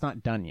 number one, it's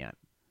not done yet.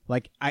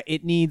 It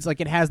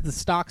has the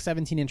stock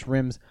 17-inch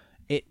rims.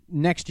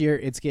 Next year,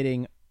 it's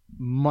getting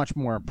much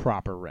more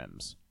proper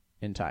rims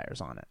and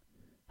tires on it.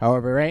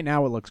 However, right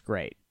now, it looks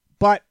great.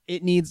 But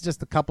it needs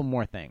just a couple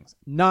more things.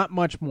 Not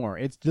much more.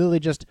 It's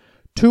literally just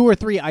 2 or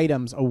 3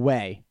 items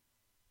away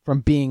from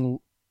being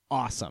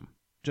awesome.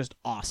 Just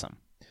awesome.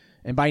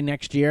 And by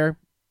next year,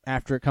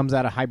 after it comes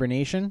out of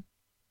hibernation,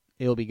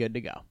 it'll be good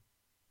to go.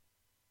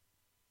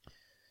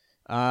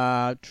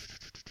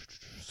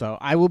 So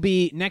I will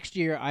be next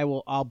year.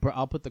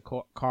 I'll put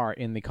the car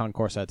in the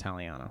Concorso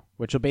Italiano,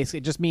 which will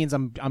basically just means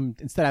I'm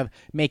instead of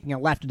making a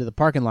left into the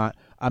parking lot,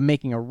 I'm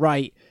making a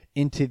right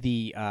into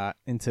the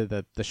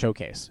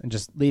showcase and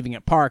just leaving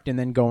it parked and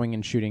then going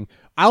and shooting.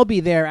 I'll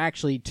be there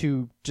actually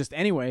to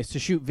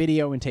shoot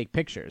video and take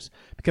pictures,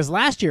 because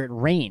last year it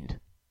rained.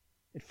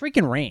 It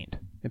freaking rained.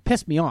 It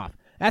pissed me off.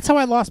 That's how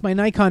I lost my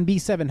Nikon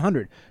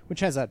B700, which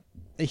has a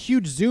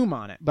huge zoom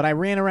on it. But I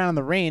ran around in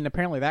the rain.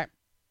 Apparently that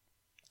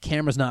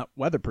camera's not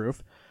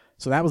weatherproof.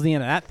 So that was the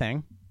end of that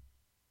thing.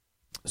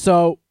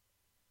 So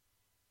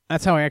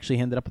that's how I actually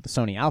ended up with the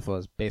Sony Alpha.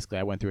 Is basically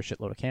I went through a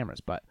shitload of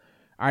cameras. But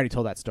I already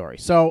told that story.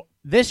 So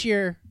this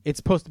year, it's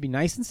supposed to be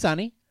nice and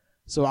sunny.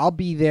 So I'll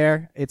be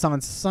there. It's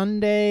on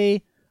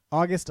Sunday,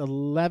 August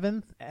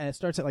 11th. And it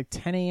starts at like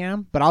 10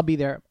 a.m. But I'll be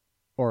there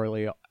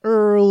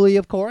early,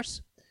 of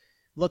course.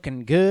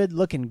 Looking good,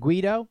 looking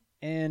Guido,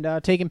 and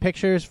taking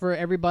pictures for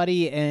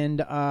everybody,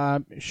 and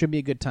should be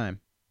a good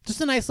time.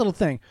 Just a nice little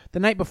thing. The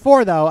night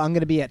before, though, I'm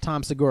going to be at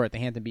Tom Segura at the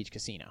Hampton Beach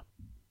Casino.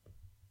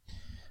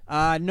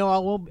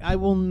 No, I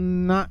will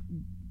not.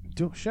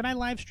 Should I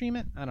live stream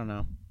it? I don't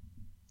know.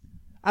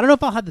 I don't know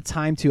if I'll have the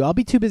time to. I'll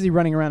be too busy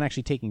running around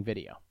actually taking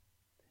video.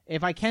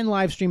 If I can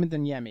live stream it,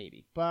 then yeah,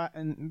 maybe. But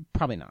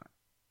probably not.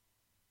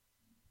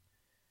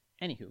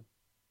 Anywho.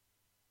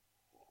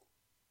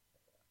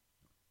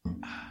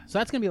 So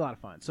that's going to be a lot of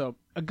fun. So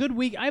a good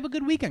week. I have a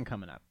good weekend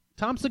coming up.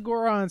 Tom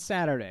Segura on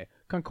Saturday.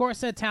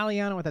 Concorso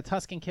Italiano at the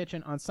Tuscan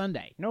Kitchen on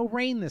Sunday. No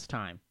rain this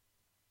time.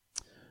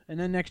 And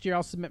then next year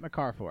I'll submit my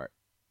car for it,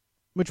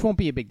 which won't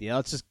be a big deal.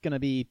 It's just going to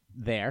be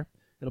there.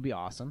 It'll be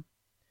awesome.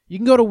 You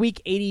can go to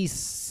week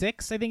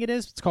 86, I think it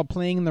is. It's called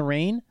Playing in the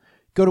Rain.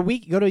 Go to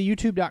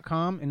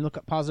youtube.com and look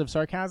up Positive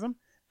Sarcasm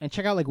and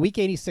check out like week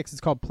 86.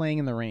 It's called Playing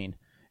in the Rain.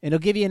 And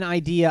it'll give you an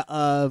idea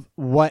of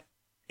what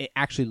it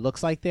actually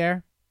looks like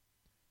there.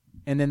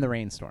 And then the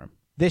rainstorm.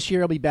 This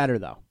year will be better,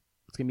 though.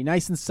 It's going to be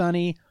nice and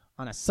sunny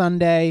on a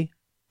Sunday.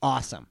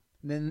 awesome.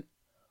 And then,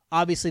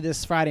 obviously,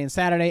 this Friday and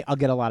Saturday, I'll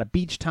get a lot of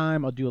beach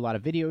time. I'll do a lot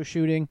of video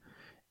shooting.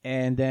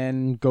 And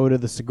then go to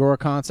the Segura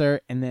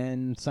concert. And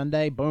then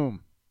Sunday,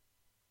 boom.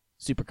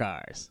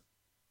 Supercars.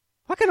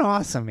 Fucking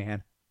awesome,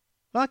 man.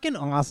 Fucking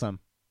awesome.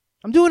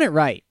 I'm doing it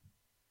right.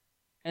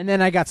 And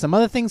then I got some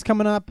other things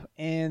coming up.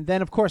 And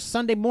then, of course,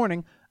 Sunday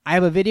morning, I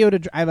have a video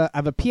I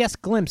have a PS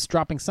Glimpse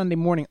dropping Sunday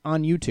morning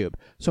on YouTube.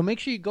 So make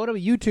sure you go to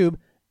YouTube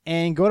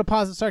and go to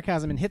Positive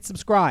Sarcasm and hit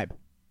subscribe.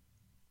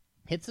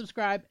 Hit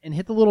subscribe and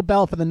hit the little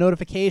bell for the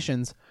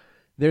notifications.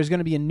 There's going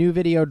to be a new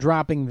video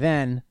dropping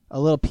then, a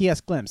little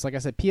PS Glimpse. Like I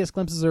said, PS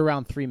Glimpses are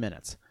around 3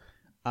 minutes.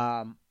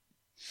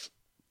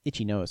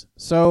 Itchy nose.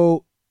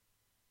 So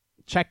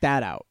check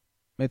that out.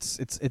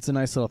 It's a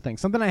nice little thing.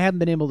 Something I haven't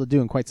been able to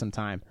do in quite some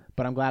time,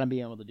 but I'm glad I'm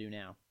being able to do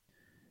now.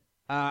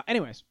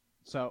 Anyways,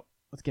 so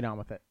let's get on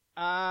with it.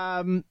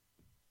 I'm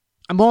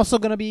also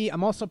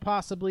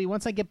possibly,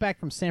 once I get back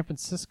from San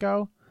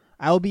Francisco,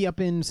 I will be up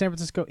in San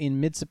Francisco in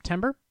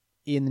mid-September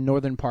in the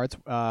northern parts,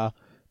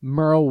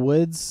 Merle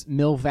Woods,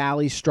 Mill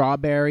Valley,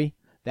 Strawberry,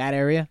 that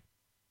area.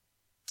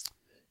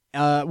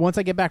 Once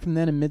I get back from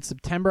then in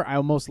mid-September, I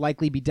will most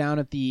likely be down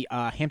at the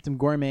Hampton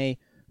Gourmet,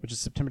 which is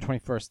September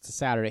 21st. It's a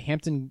Saturday.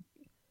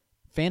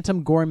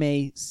 Phantom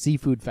Gourmet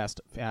Seafood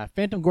Festival.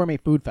 Phantom Gourmet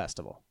Food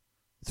Festival.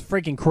 It's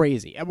freaking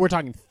crazy. We're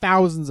talking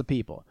thousands of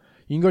people.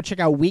 You can go check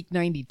out Week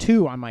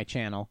 92 on my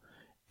channel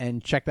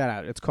and check that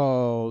out. It's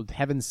called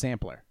Heaven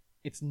Sampler.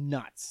 It's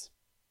nuts.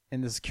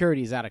 And the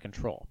security is out of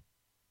control.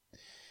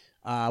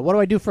 What do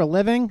I do for a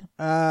living?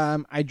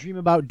 I dream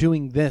about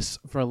doing this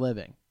for a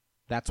living.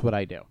 That's what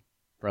I do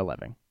for a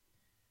living.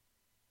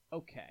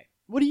 Okay.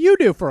 What do you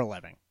do for a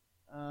living?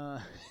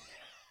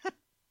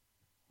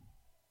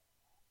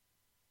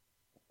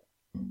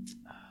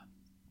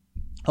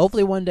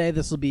 Hopefully one day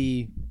this will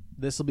be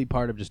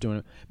part of just doing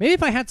it. Maybe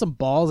if I had some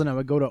balls and I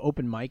would go to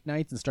open mic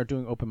nights and start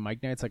doing open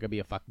mic nights, I could be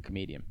a fucking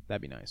comedian.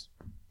 That'd be nice.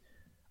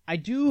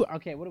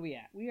 Okay, what are we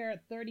at? We are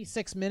at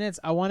 36 minutes.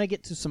 I want to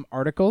get to some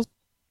articles.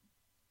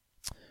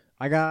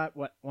 I got,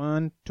 4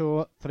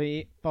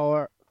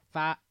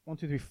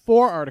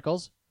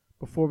 articles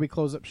before we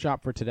close up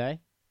shop for today.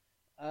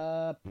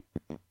 If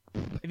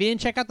you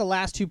didn't check out the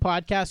last 2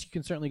 podcasts, you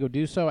can certainly go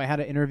do so. I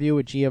had an interview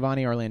with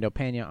Giovanni Orlando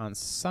Pena on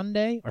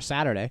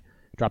Saturday.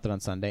 Dropped it on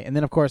Sunday. And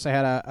then, of course, I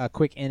had a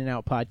quick in and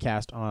out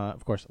podcast,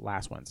 of course,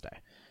 last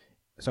Wednesday.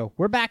 So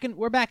we're back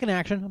in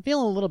action. I'm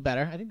feeling a little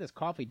better. I think this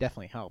coffee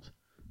definitely helped.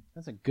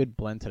 That's a good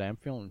blend today. I'm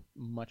feeling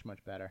much, much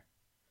better.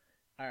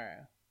 All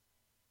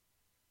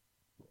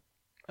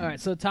right,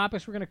 so the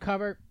topics we're going to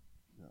cover,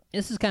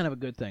 this is kind of a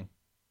good thing.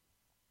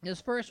 This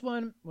first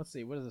one, let's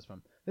see, what is this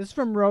from? This is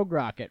from Rogue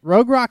Rocket.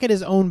 Rogue Rocket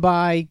is owned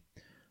and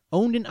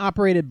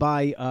operated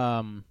by,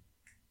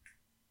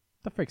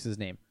 the frick's his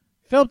name?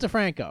 Philip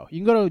DeFranco. You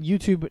can go to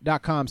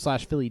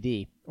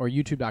youtube.com/PhillyD or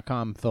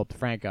youtube.com Philip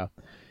DeFranco.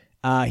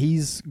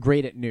 He's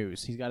great at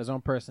news. He's got his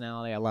own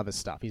personality. I love his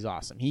stuff. He's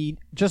awesome. He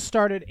just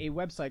started a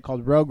website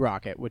called Rogue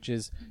Rocket, which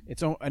is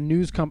a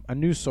news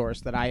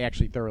source that I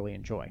actually thoroughly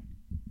enjoy.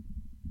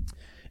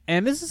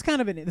 And this is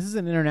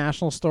an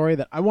international story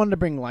that I wanted to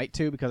bring light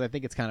to because I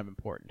think it's kind of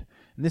important.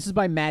 And this is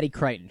by Maddie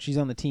Crichton. She's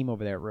on the team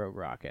over there at Rogue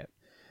Rocket.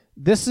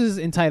 This is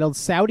entitled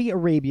Saudi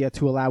Arabia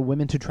to Allow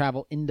Women to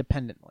Travel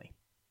Independently.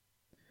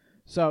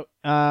 So,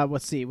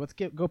 let's see. Let's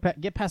get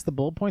past the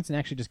bullet points and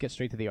actually just get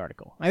straight to the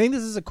article. I think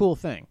this is a cool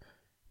thing.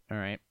 All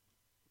right.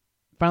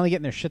 Finally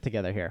getting their shit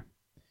together here.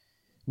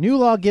 New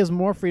law gives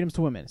more freedoms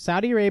to women.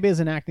 Saudi Arabia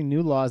is enacting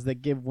new laws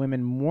that give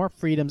women more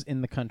freedoms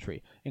in the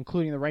country,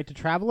 including the right to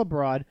travel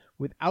abroad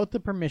without the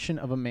permission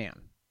of a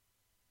man.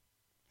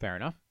 Fair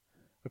enough.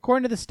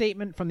 According to the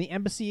statement from the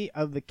Embassy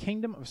of the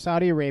Kingdom of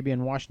Saudi Arabia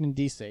in Washington,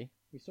 D.C.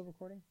 We still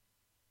recording?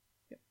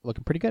 Yep.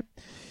 Looking pretty good.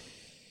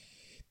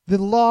 The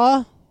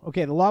law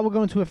will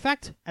go into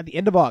effect at the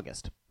end of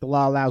August. The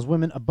law allows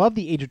women above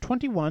the age of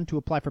 21 to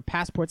apply for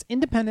passports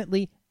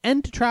independently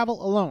and to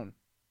travel alone.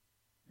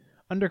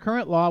 Under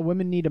current law,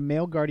 women need a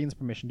male guardian's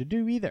permission to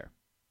do either.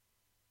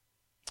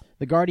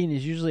 The guardian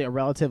is usually a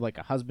relative like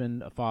a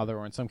husband, a father,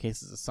 or in some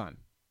cases a son.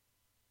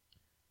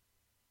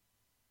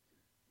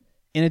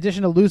 In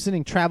addition to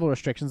loosening travel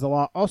restrictions, the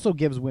law also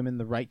gives women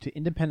the right to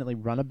independently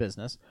run a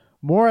business,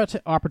 more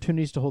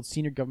opportunities to hold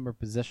senior government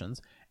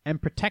positions,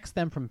 and protects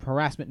them from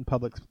harassment in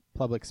public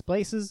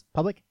spaces,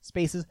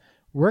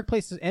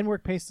 workplaces, and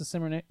workplace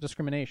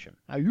discrimination.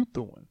 How you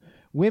doing?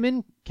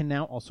 Women can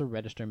now also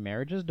register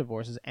marriages,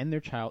 divorces, and their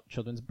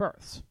children's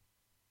births.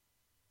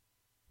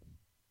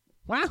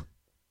 Wow.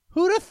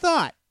 Who'd have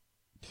thought?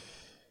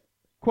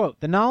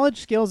 Quote, the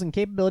knowledge, skills, and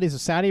capabilities of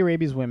Saudi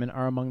Arabia's women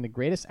are among the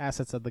greatest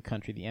assets of the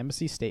country, the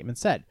embassy statement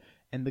said,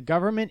 and the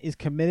government is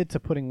committed to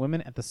putting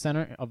women at the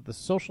center of the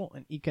social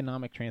and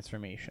economic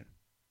transformation.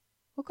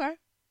 Okay.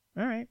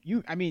 All right.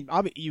 You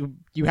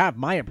have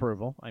my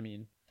approval. I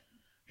mean,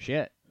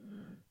 shit.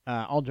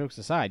 All jokes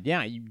aside,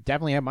 yeah, you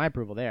definitely have my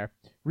approval there.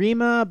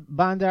 Rima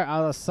Bandar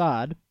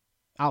al-Saad,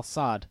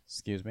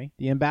 the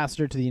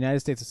ambassador to the United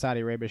States of Saudi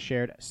Arabia,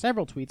 shared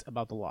several tweets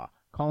about the law,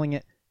 calling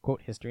it,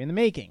 quote, history in the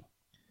making.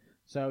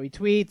 So he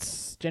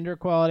tweets, gender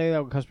equality,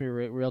 that will be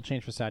a real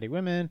change for Saudi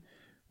women.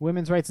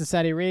 Women's rights in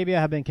Saudi Arabia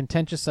have been a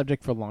contentious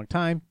subject for a long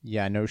time.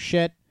 Yeah, no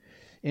shit.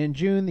 In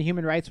June, the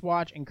Human Rights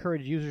Watch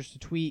encouraged users to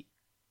tweet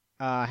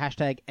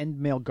hashtag end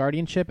male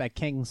guardianship at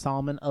King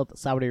Salman of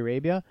Saudi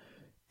Arabia.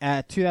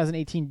 At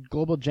 2018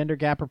 Global Gender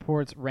Gap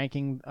Reports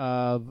ranking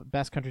of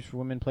best countries for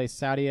women placed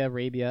Saudi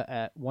Arabia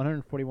at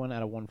 141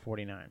 out of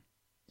 149.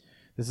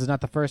 This is not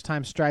the first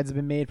time strides have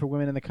been made for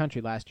women in the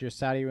country. Last year,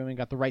 Saudi women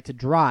got the right to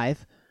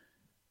drive.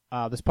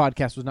 This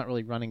podcast was not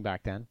really running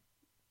back then.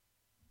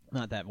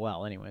 Not that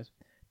well, anyways.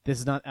 This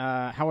is not.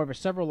 However,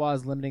 several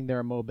laws limiting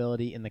their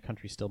mobility in the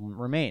country still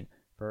remain.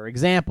 For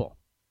example,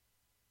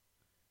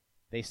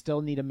 they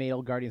still need a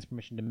male guardian's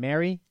permission to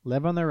marry,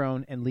 live on their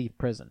own, and leave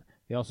prison.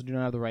 They also do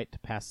not have the right to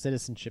pass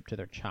citizenship to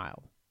their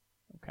child.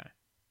 Okay.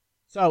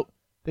 So,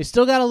 they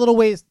still got a little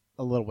ways,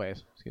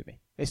 excuse me.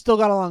 They still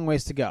got a long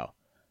ways to go.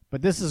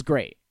 But this is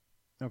great.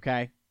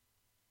 Okay?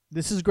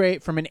 This is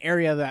great from an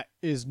area that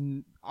is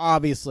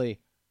obviously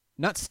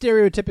not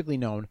stereotypically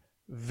known,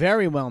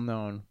 very well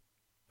known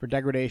for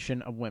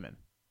degradation of women.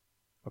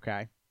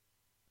 Okay?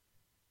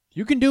 If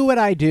you can do what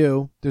I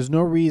do, there's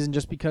no reason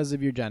just because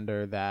of your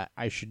gender that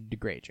I should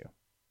degrade you.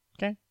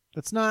 Okay?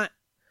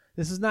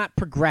 This is not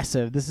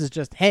progressive. This is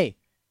just, hey,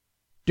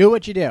 do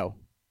what you do.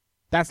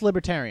 That's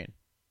libertarian.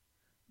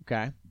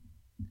 Okay?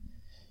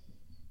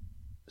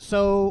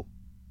 So,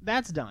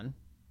 that's done.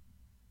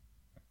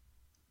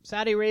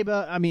 Saudi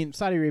Arabia,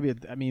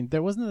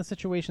 there wasn't a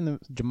situation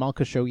that Jamal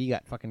Khashoggi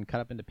got fucking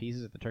cut up into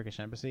pieces at the Turkish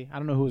embassy. I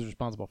don't know who was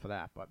responsible for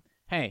that, but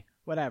hey,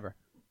 whatever.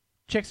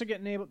 Chicks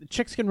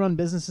can run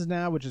businesses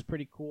now, which is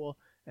pretty cool,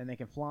 and they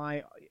can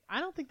fly. I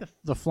don't think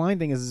the flying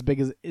thing is as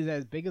big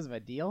of a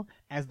deal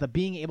as the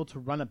being able to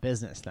run a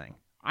business thing.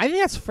 I think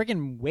that's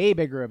freaking way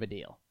bigger of a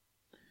deal.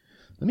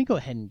 Let me go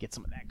ahead and get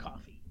some of that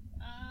coffee.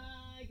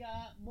 I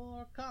got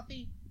more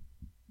coffee.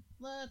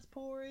 Let's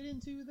pour it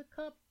into the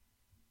cup.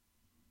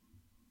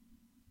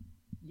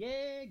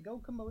 Yeah, go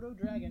Komodo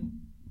dragon.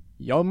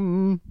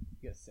 Yum.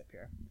 Get a sip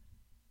here.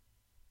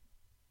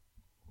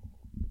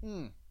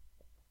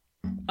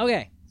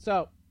 Okay,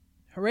 so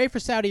hooray for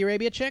Saudi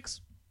Arabia,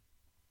 chicks.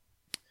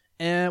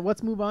 And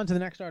let's move on to the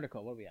next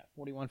article. What are we at?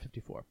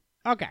 4154.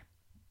 Okay.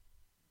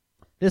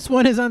 This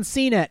one is on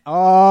CNET.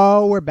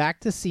 Oh, we're back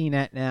to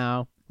CNET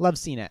now. Love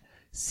CNET.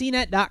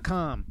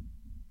 CNET.com.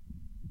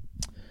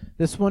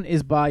 This one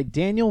is by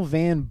Daniel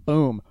Van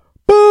Boom.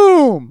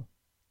 Boom!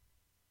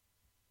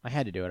 I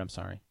had to do it. I'm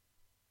sorry.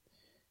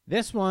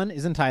 This one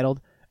is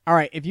entitled, all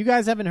right, if you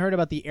guys haven't heard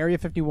about the Area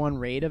 51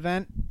 raid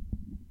event,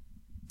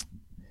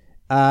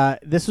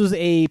 this was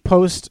a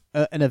post,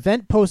 an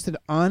event posted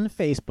on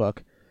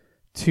Facebook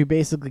to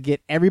basically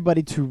get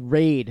everybody to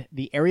raid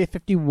the Area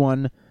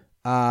 51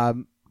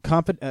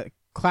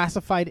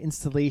 classified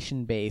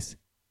installation base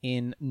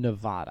in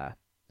Nevada.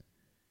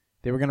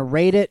 They were going to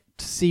raid it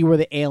to see where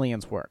the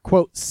aliens were.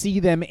 Quote, see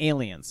them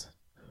aliens.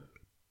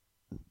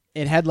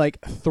 It had like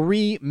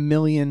 3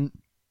 million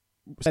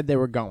said they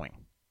were going.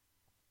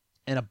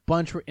 And a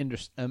bunch were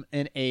interested.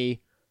 And a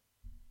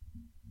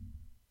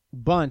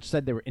bunch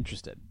said they were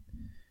interested.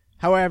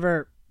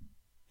 However,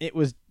 it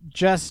was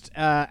just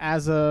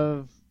as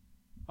of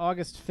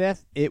August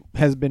 5th, it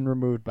has been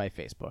removed by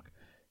Facebook.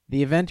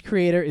 The event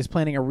creator is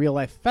planning a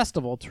real-life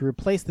festival to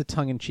replace the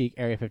tongue-in-cheek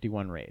Area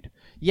 51 raid.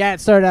 Yeah,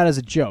 it started out as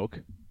a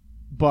joke,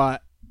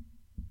 but,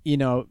 you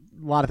know,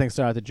 a lot of things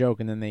start out as a joke,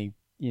 and then they,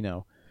 you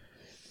know,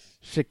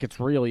 shit gets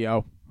real,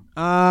 yo.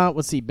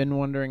 Let's see. Been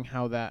wondering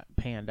how that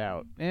panned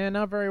out. And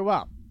not very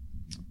well.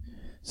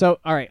 So,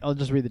 all right. I'll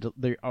just read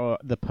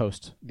the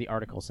post, the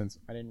article, since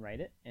I didn't write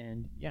it.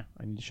 And, yeah,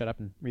 I need to shut up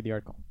and read the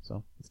article.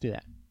 So, let's do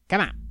that.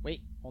 Come on.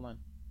 Wait. Hold on.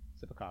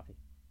 Sip of coffee.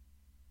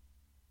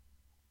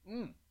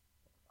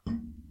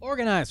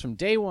 Organized from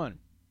day one.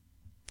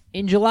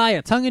 In July,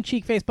 a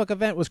tongue-in-cheek Facebook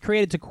event was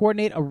created to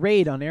coordinate a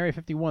raid on Area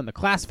 51, the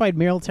classified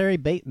military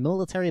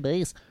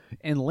base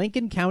in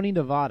Lincoln County,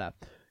 Nevada.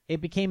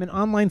 It became an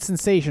online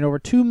sensation. Over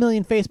 2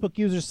 million Facebook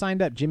users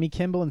signed up. Jimmy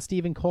Kimmel and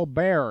Stephen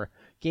Colbert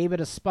gave it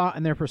a spot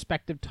in their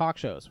respective talk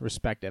shows. That's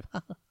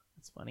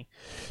funny.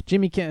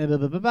 Jimmy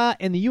Kimmel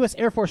and the U.S.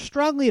 Air Force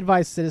strongly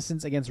advised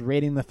citizens against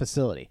raiding the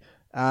facility.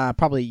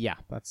 Probably, yeah,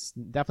 that's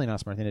definitely not a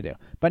smart thing to do.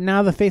 But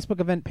now the Facebook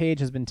event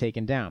page has been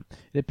taken down.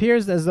 It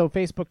appears as though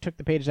Facebook took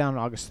the page down on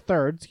August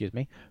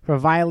 3rd, for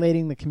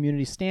violating the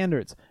community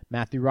standards.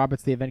 Matthew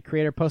Roberts, the event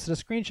creator, posted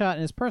a screenshot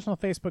in his personal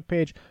Facebook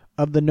page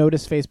of the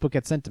notice Facebook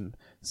had sent him,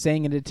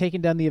 saying it had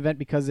taken down the event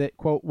because it,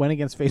 quote, went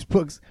against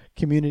Facebook's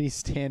community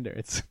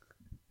standards.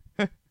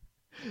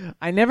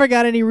 I never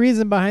got any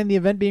reason behind the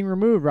event being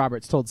removed,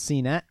 Roberts told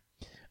CNET.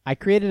 I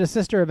created a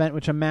sister event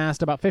which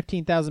amassed about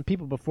 15,000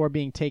 people before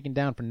being taken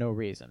down for no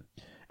reason.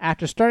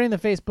 After starting the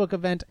Facebook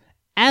event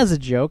as a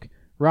joke,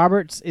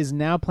 Roberts is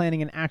now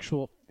planning an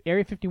actual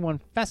Area 51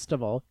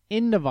 festival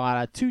in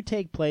Nevada to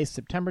take place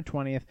September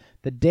 20th,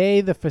 the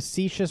day the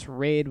facetious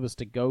raid was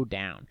to go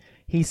down.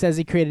 He says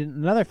he created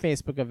another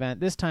Facebook event,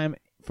 this time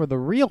for the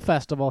real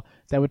festival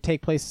that would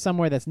take place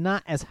somewhere that's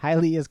not a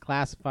highly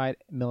classified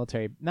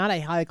military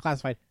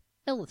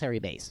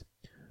base.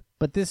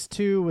 but this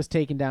too was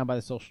taken down by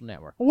the social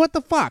network. Well, what the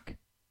fuck?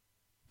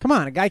 Come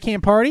on, a guy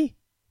can't party?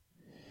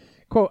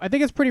 Quote, I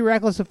think it's pretty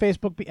reckless of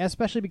Facebook,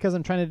 especially because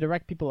I'm trying to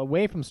direct people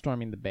away from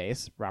storming the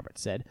base,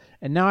 Roberts said,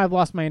 and now I've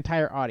lost my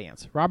entire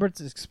audience.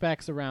 Roberts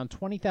expects around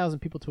 20,000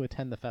 people to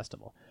attend the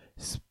festival.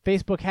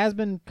 Facebook has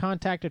been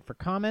contacted for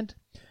comment.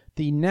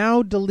 The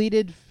now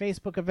deleted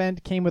Facebook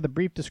event came with a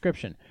brief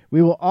description.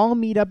 We will all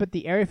meet up at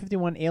the Area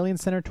 51 Alien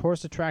Center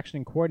tourist attraction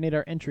and coordinate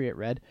our entry, it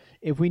read.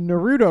 If we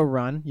Naruto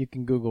run, you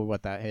can Google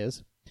what that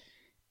is,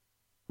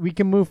 we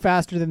can move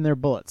faster than their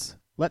bullets.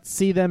 Let's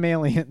see them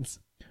aliens.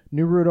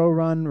 Naruto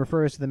Run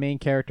refers to the main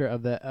character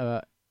of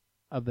the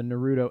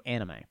Naruto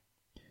anime.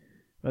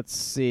 Let's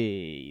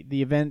see.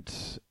 The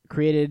event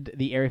created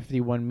the Area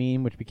 51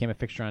 meme, which became a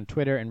fixture on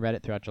Twitter and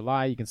Reddit throughout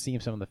July. You can see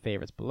some of the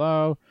favorites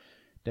below.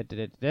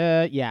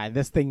 Yeah,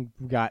 this thing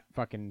got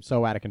fucking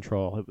so out of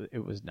control.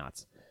 It was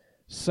nuts.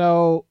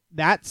 So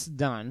that's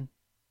done.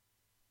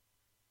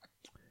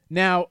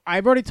 Now,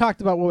 I've already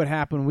talked about what would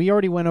happen. We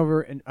already went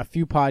over in a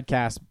few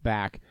podcasts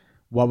back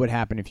what would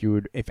happen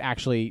if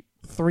actually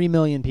 3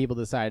 million people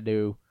decided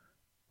to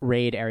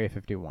raid Area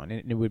 51,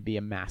 and it would be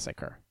a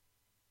massacre.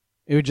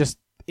 It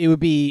would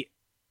be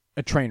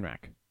a train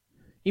wreck.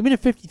 Even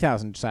if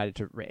 50,000 decided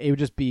to raid, it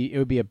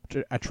would be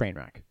a train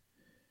wreck.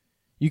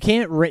 You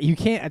can't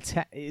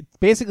attack. It's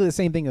basically the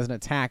same thing as an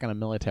attack on a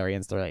military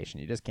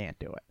installation. You just can't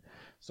do it.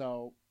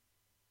 So,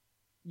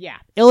 yeah,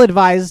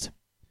 ill-advised.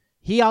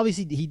 He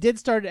did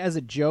start it as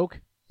a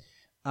joke.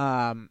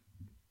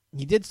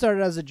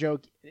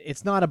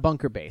 It's not a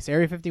bunker base.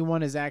 Area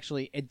 51 is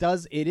actually it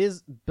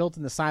is built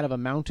in the side of a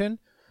mountain,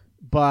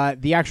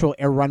 but the actual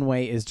air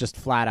runway is just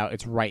flat out.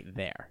 It's right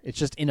there. It's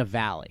just in a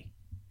valley.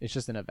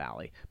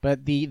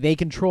 But they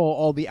control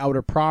all the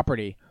outer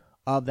property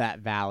of that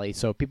valley.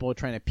 So people are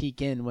trying to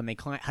peek in when they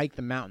hike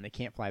the mountain. They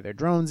can't fly their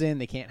drones in.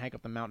 They can't hike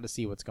up the mountain to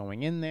see what's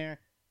going in there.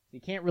 You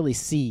can't really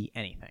see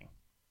anything.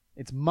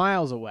 It's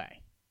miles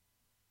away.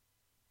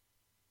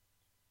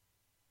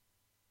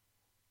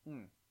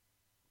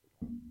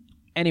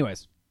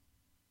 Anyways,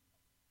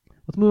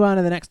 let's move on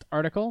to the next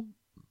article.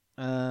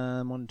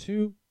 1,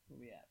 2. What are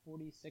we at?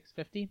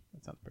 4650.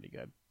 That sounds pretty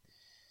good.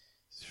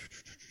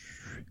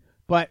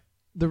 But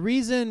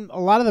a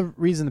lot of the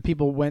reason the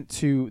people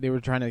they were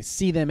trying to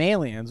see them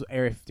aliens,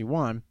 Area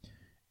 51,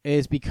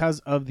 is because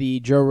of the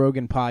Joe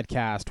Rogan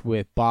podcast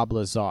with Bob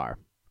Lazar.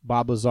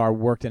 Bob Lazar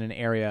worked in an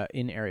area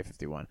in Area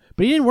 51.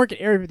 But he didn't work at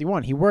Area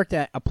 51. He worked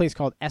at a place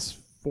called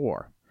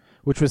S4,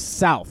 which was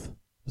south.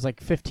 It was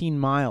like 15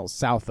 miles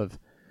south of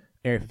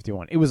Area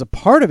 51. It was a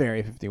part of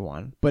Area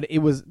 51, but it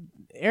was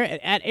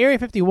at Area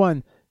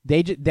 51.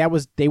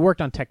 They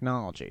worked on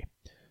technology,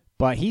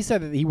 but he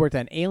said that he worked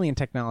on alien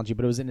technology,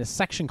 but it was in a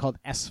section called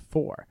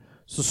S4.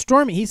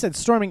 So he said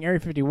storming Area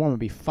 51 would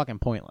be fucking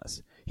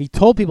pointless. He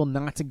told people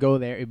not to go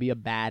there; it'd be a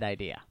bad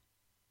idea.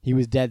 He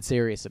was dead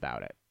serious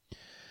about it.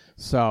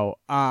 So,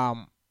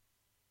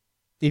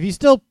 if you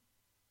still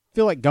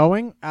feel like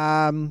going,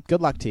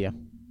 good luck to you.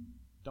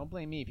 Don't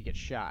blame me if you get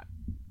shot.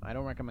 I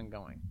don't recommend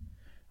going.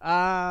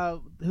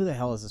 Who the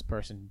hell is this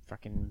person?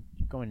 Fucking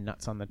going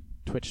nuts on the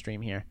Twitch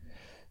stream here.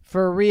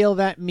 For real,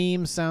 that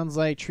meme sounds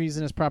like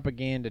treasonous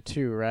propaganda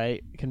too,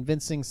 right?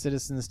 Convincing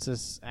citizens to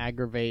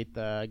aggravate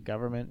the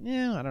government.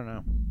 Yeah, I don't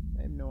know.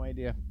 I have no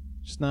idea.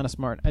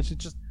 It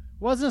just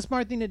wasn't a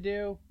smart thing to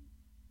do.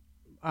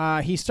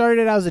 He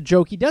started it out as a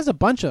joke. He does a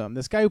bunch of them.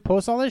 This guy who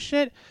posts all this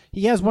shit,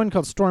 he has one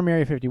called Storm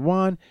Area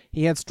 51.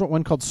 He had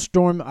one called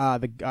Storm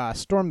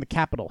the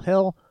Capitol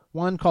Hill.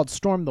 One called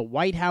Storm the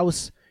White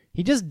House.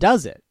 He just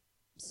does it.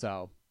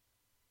 So,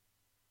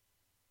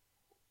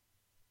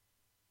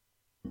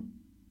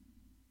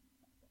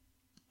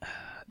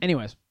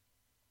 anyways,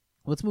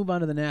 let's move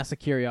on to the NASA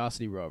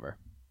Curiosity rover.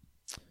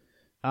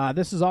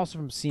 This is also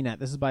from CNET.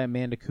 This is by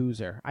Amanda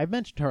Kuzer. I've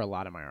mentioned her a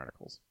lot in my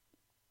articles.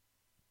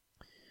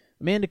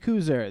 Amanda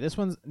Kuzer. This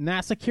one's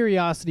NASA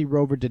Curiosity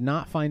rover did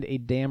not find a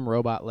damn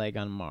robot leg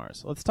on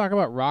Mars. Let's talk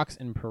about rocks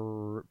in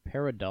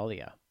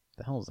pareidolia.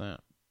 The hell is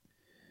that?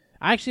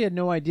 I actually had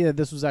no idea that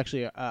this was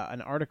actually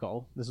an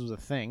article. This was a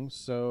thing,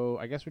 so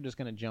I guess we're just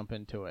going to jump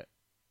into it.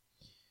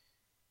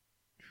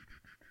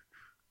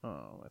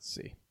 Oh, let's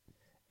see.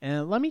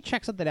 And let me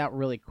check something out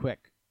really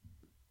quick.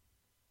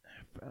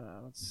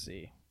 Let's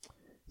see.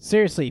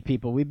 Seriously,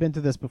 people, we've been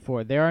to this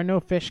before. There are no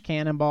fish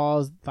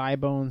cannonballs, thigh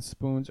bones,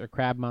 spoons, or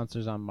crab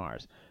monsters on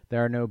Mars.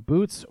 There are no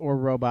boots or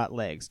robot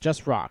legs,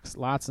 just rocks,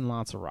 lots and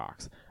lots of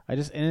rocks. I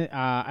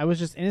was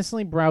just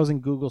innocently browsing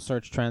Google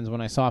search trends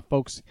when I saw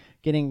folks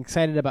getting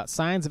excited about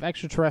signs of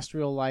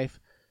extraterrestrial life.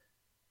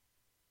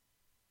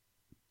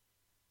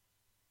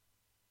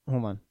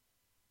 Hold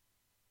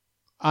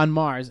on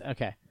Mars.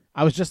 Okay.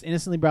 I was just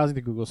innocently browsing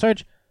the Google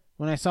search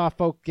when I saw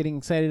folk getting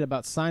excited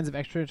about signs of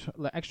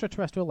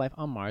extraterrestrial life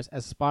on Mars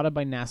as spotted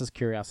by NASA's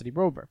Curiosity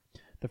rover.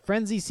 The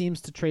frenzy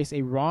seems to trace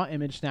a raw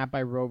image snapped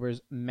by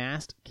rover's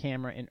masked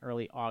camera in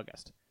early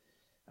August.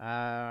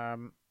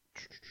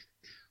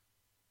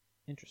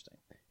 Interesting.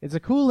 It's a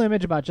cool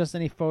image about just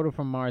any photo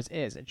from Mars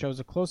is. It shows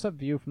a close-up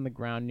view from the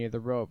ground near the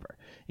rover,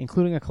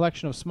 including a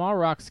collection of small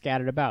rocks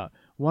scattered about.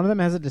 One of them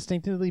has a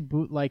distinctively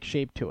boot-like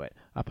shape to it.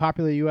 A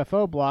popular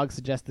UFO blog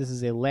suggests this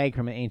is a leg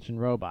from an ancient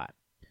robot.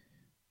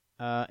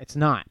 It's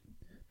not.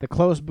 The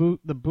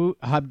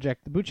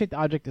boot-shaped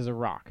object is a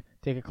rock.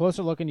 Take a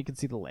closer look and you can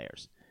see the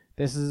layers.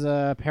 This is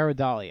a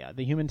pareidolia,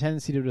 the human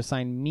tendency to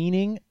assign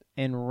meaning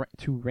to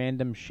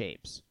random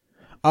shapes.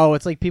 Oh,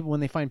 it's like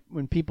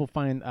when people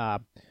find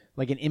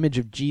like an image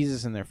of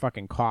Jesus in their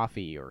fucking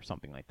coffee or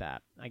something like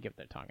that. I get what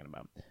they're talking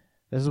about.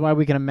 This is why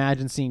we can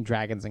imagine seeing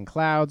dragons in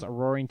clouds, a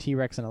roaring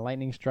T-Rex in a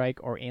lightning strike,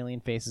 or alien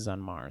faces on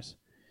Mars.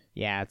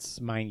 Yeah,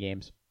 it's mind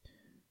games.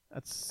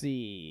 Let's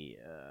see.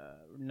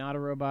 Not a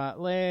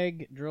robot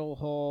leg, drill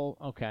hole.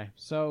 Okay,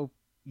 so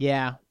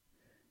yeah.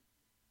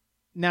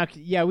 Now,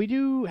 yeah, we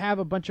do have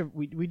a bunch of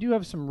we do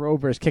have some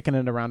rovers kicking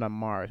it around on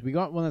Mars. We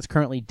got one that's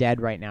currently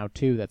dead right now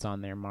too. That's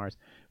on there, Mars.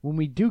 When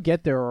we do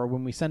get there, or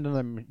when we send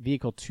another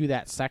vehicle to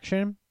that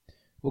section,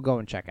 we'll go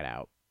and check it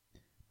out.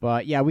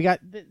 But yeah, we got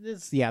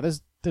this. Yeah,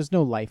 there's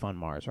no life on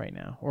Mars right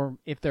now, or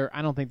if there,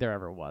 I don't think there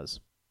ever was.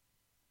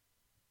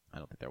 I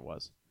don't think there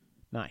was.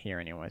 Not here,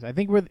 anyways. I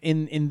think we're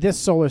in this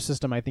solar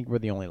system. I think we're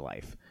the only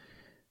life.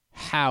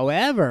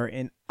 However,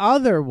 in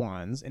other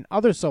ones, in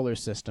other solar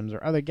systems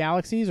or other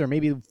galaxies, or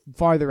maybe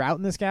farther out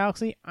in this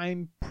galaxy,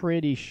 I'm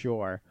pretty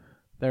sure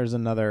there's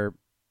another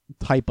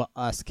type of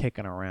us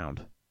kicking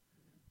around.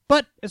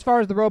 But as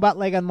far as the robot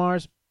leg on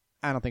Mars,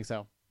 I don't think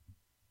so.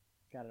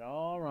 Got it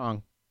all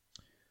wrong.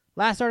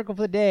 Last article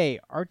for the day.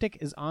 Arctic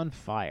is on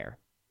fire.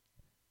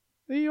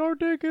 The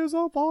Arctic is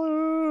on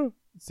fire.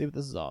 Let's see what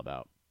this is all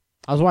about.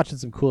 I was watching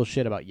some cool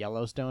shit about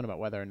Yellowstone, about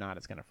whether or not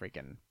it's going to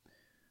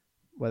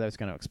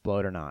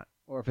explode or not.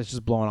 Or if it's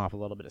just blowing off a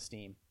little bit of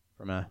steam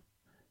from a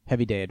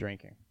heavy day of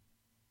drinking.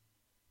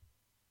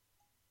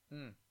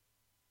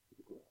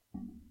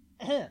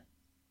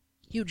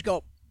 Huge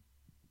gulp.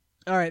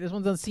 All right, this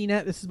one's on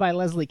CNET. This is by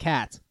Leslie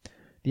Katz.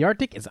 The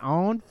Arctic is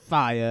on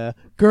fire.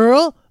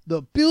 Girl,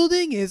 the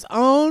building is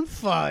on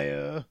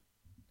fire.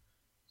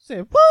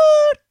 Say,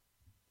 what?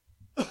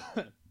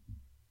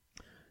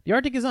 The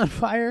Arctic is on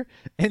fire,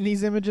 and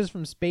these images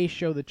from space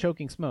show the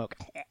choking smoke.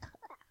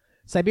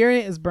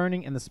 Siberia is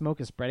burning, and the smoke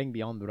is spreading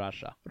beyond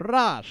Russia.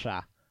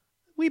 Russia.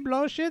 We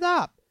blow shit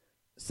up.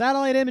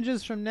 Satellite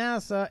images from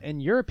NASA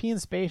and European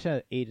Space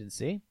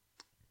Agency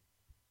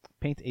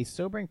paint a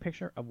sobering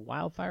picture of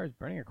wildfires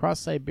burning across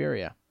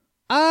Siberia.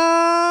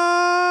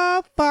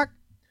 Ah, fuck.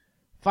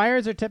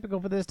 Fires are typical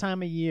for this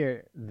time of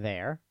year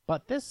there,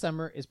 but this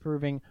summer is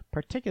proving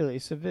particularly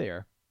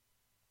severe.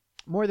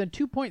 More than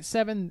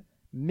 2.7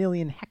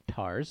 million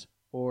hectares,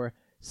 or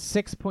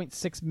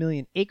 6.6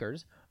 million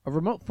acres, of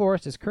remote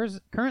forest is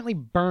currently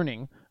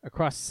burning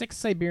across 6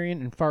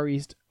 Siberian and Far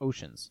East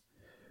oceans.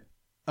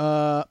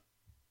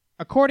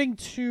 According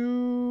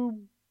to...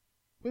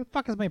 Where the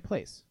fuck is my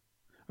place?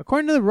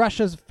 According to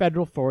Russia's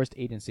Federal Forest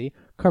Agency,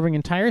 covering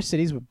entire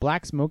cities with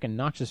black smoke and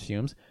noxious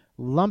fumes,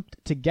 lumped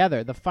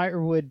together, the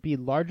fire would be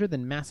larger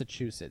than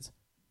Massachusetts.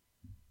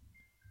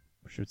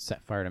 Should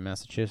set fire to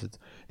Massachusetts.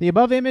 The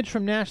above image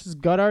from NASA's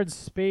Goddard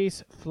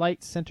Space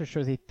Flight Center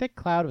shows a thick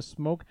cloud of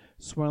smoke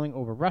swirling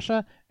over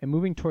Russia and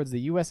moving towards the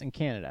U.S. and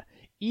Canada.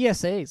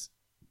 ESA's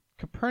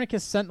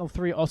Copernicus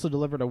Sentinel-3 also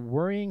delivered a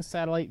worrying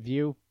satellite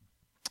view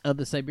of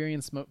the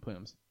Siberian smoke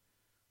plumes.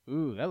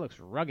 Ooh, that looks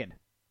rugged.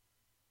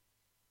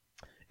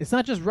 It's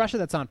not just Russia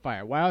that's on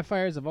fire.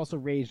 Wildfires have also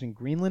raged in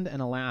Greenland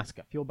and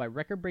Alaska, fueled by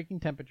record-breaking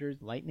temperatures,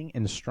 lightning,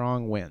 and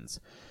strong winds.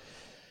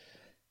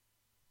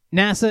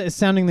 NASA is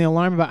sounding the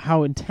alarm about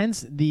how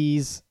intense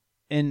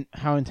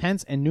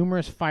and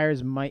numerous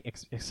fires might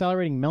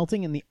accelerating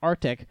melting in the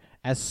Arctic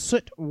as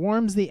soot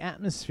warms the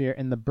atmosphere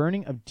and the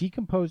burning of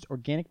decomposed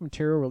organic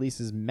material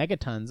releases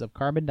megatons of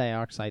carbon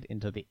dioxide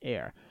into the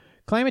air.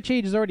 Climate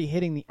change is already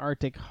hitting the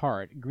Arctic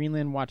hard.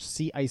 Greenland watched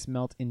sea ice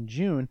melt in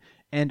June,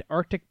 and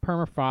Arctic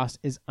permafrost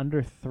is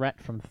under threat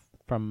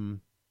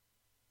from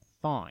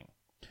thawing.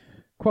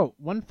 Quote,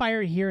 one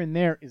fire here and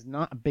there is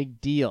not a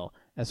big deal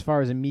as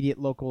far as immediate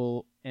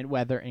local and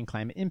weather and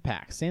climate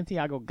impacts.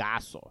 Santiago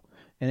Gasso,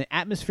 an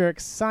atmospheric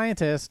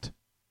scientist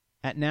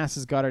at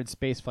NASA's Goddard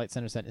Space Flight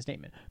Center, said in a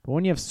statement. But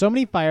when you have so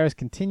many fires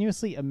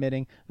continuously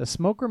emitting, the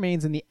smoke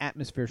remains in the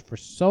atmosphere for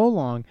so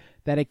long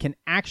that it can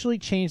actually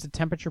change the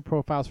temperature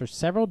profiles for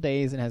several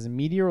days and has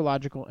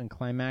meteorological and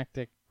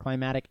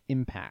climatic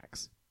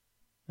impacts.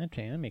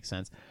 Okay, that makes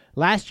sense.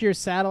 Last year's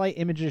satellite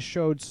images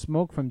showed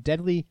smoke from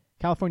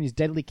California's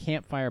deadly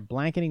campfire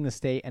blanketing the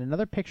state, and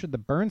another pictured the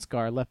burn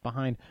scar left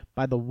behind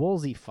by the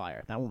Woolsey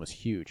fire. That one was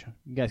huge.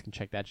 You guys can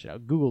check that shit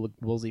out. Google the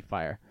Woolsey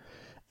fire.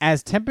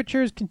 As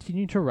temperatures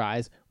continue to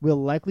rise,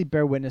 we'll likely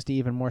bear witness to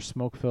even more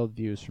smoke-filled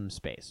views from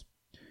space.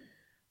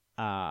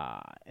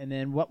 And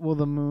then what will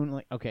the moon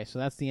like? Okay, so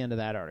that's the end of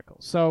that article.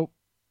 So,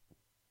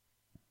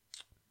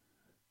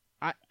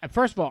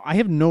 first of all, I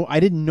had no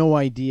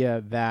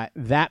idea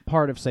that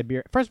part of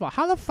Siberia. First of all,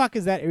 how the fuck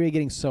is that area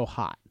getting so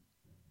hot?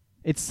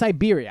 It's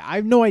Siberia. I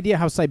have no idea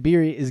how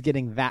Siberia is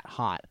getting that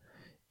hot.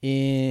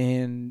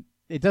 And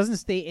it doesn't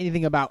state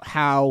anything about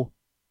how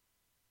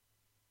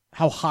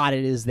hot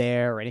it is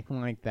there or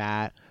anything like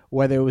that.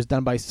 Whether it was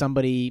done by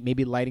somebody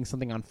maybe lighting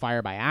something on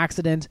fire by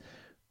accident.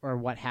 or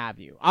what have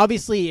you.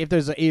 Obviously, if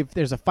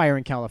there's a fire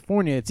in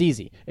California, it's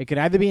easy. It could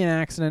either be an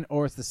accident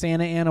or it's the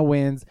Santa Ana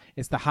winds.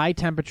 It's the high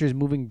temperatures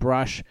moving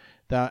brush,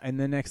 and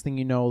the next thing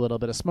you know, a little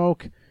bit of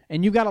smoke,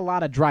 and you got a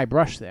lot of dry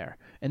brush there.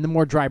 And the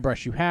more dry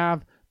brush you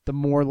have, the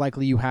more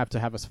likely you have to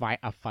have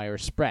a fire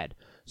spread.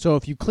 So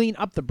if you clean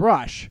up the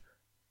brush,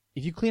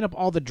 if you clean up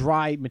all the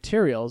dry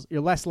materials, you're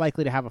less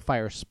likely to have a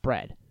fire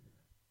spread.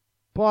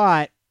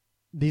 But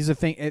these are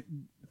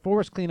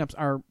forest cleanups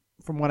are,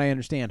 from what I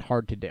understand,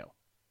 hard to do.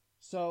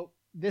 So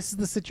this is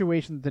the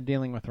situation that they're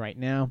dealing with right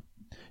now.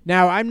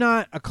 Now, I'm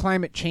not a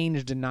climate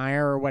change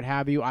denier or what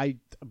have you. I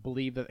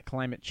believe that the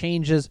climate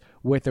changes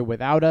with or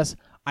without us.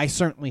 I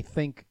certainly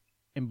think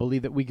and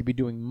believe that we could be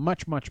doing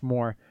much, much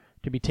more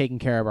to be taking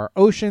care of our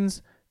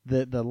oceans,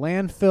 the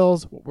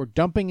landfills, what we're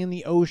dumping in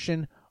the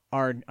ocean,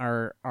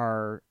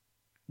 our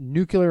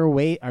nuclear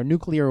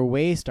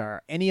waste,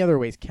 our any other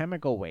waste,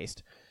 chemical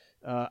waste,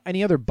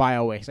 any other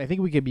bio waste. I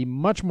think we could be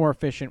much more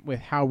efficient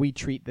with how we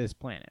treat this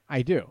planet.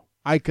 I do.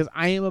 Because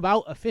I am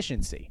about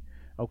efficiency.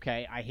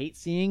 Okay, I hate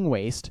seeing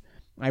waste.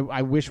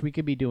 I wish we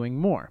could be doing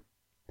more.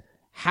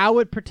 How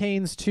it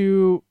pertains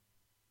to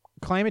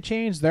climate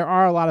change, there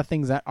are a lot of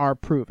things that are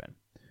proven.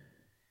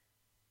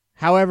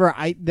 However,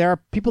 there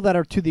are people that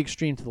are to the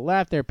extreme to the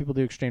left. There are people to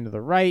the extreme to the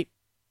right.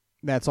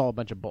 That's all a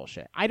bunch of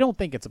bullshit. I don't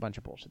think it's a bunch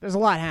of bullshit. There's a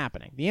lot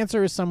happening. The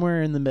answer is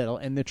somewhere in the middle,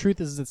 and the truth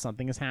is that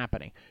something is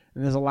happening,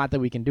 and there's a lot that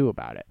we can do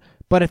about it.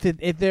 But if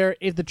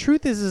the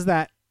truth is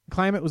that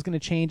climate was going to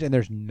change and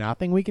there's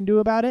nothing we can do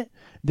about it,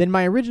 then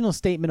my original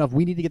statement of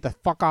we need to get the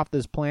fuck off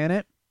this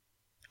planet,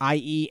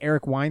 i.e.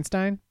 Eric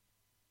Weinstein,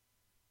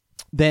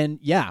 then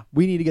yeah,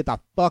 we need to get the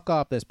fuck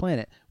off this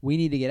planet. We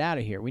need to get out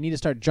of here. We need to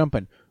start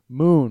jumping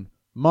moon,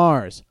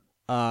 Mars,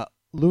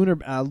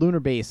 lunar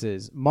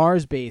bases,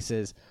 Mars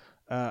bases,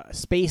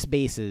 space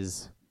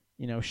bases,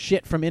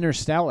 shit from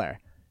Interstellar.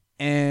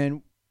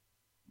 And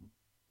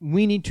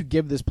we need to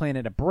give this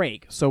planet a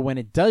break so when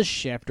it does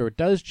shift or it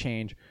does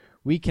change,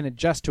 we can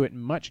adjust to it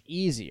much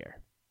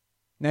easier.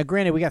 Now,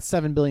 granted, we got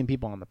 7 billion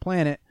people on the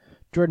planet.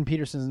 Jordan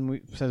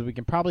Peterson says we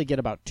can probably get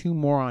about 2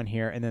 more on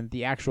here, and then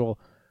the actual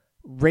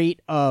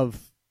rate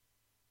of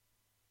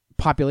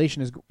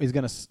population is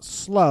going to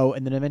slow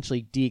and then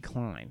eventually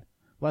decline.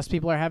 Less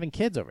people are having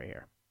kids over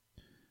here.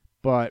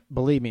 But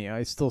believe me,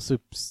 I still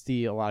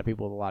see a lot of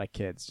people with a lot of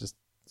kids. It's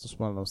just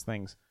one of those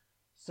things.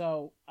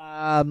 So,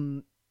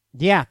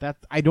 yeah,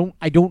 I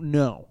don't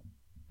know.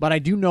 But I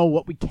do know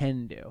what we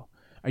can do.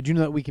 I do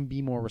know that we can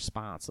be more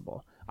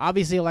responsible.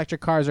 Obviously,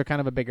 electric cars are kind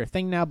of a bigger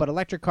thing now, but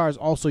electric cars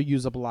also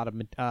use up a lot of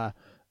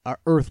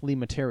earthly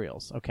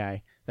materials,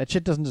 okay? That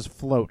shit doesn't just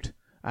float.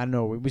 I don't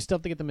know. We still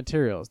have to get the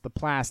materials, the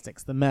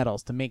plastics, the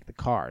metals to make the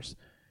cars,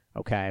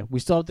 okay? We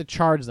still have to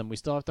charge them. We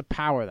still have to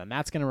power them.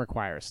 That's going to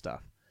require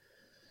stuff.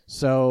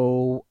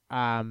 So,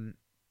 as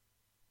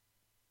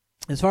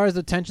far as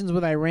the tensions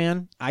with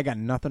Iran, I got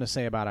nothing to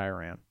say about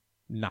Iran.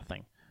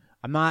 Nothing.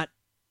 I'm not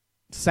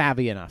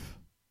savvy enough.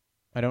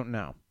 I don't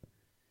know.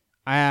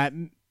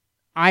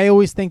 I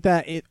always think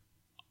that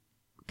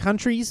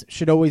countries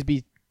should always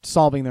be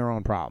solving their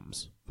own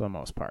problems for the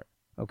most part.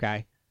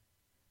 Okay,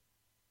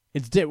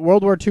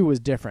 World War II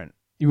was different.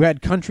 You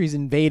had countries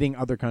invading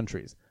other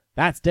countries.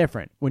 That's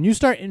different. When you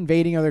start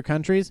invading other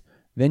countries,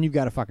 then you've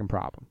got a fucking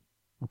problem.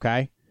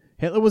 Okay,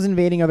 Hitler was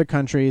invading other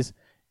countries,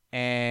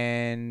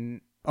 and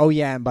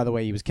and by the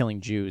way, he was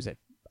killing Jews at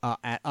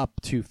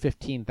up to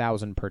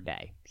 15,000 per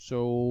day.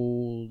 So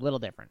little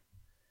different.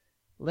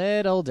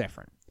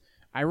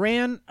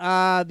 Iran,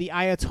 the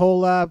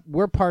Ayatollah,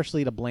 we're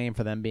partially to blame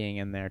for them being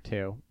in there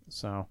too.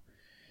 So,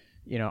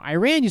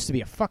 Iran used to be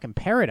a fucking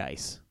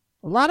paradise.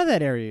 A lot of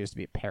that area used to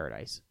be a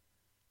paradise.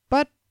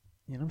 But,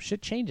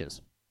 shit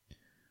changes.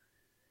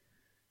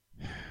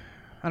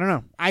 I don't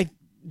know. I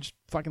just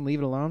fucking leave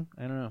it alone.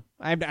 I don't know.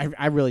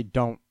 I really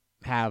don't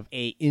have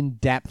a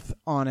in-depth,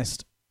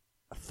 honest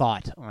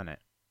thought on it.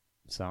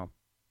 So,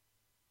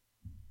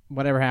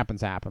 whatever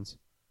happens, happens.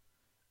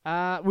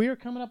 We are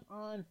coming up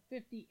on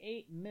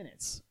 58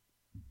 minutes.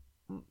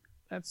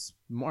 That's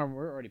more.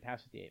 We're already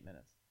past 58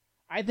 minutes.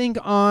 I think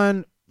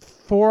on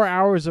 4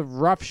 hours of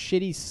rough,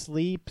 shitty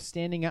sleep,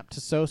 standing up to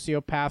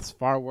sociopaths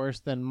far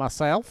worse than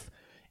myself,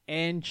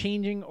 and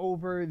changing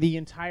over the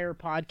entire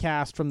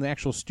podcast from the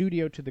actual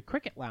studio to the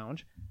Cricket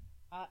Lounge,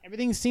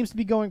 everything seems to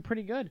be going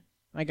pretty good.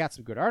 I got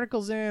some good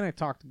articles in. I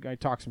talked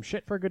some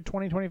shit for a good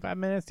 20, 25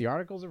 minutes. The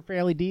articles are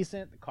fairly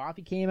decent. The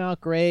coffee came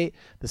out great.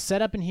 The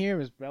setup in here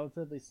was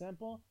relatively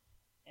simple.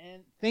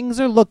 And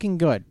things are looking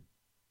good.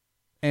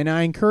 And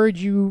I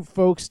encourage you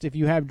folks, if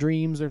you have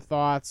dreams or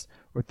thoughts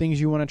or things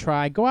you want to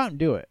try, go out and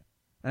do it.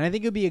 And I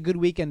think it would be a good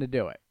weekend to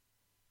do it.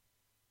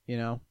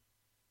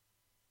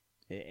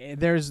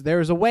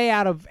 There's a way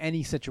out of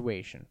any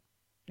situation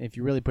if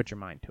you really put your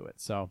mind to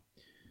it. So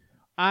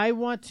I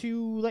want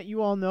to let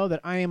you all know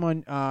that I am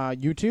on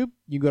YouTube.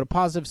 You go to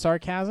Positive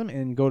Sarcasm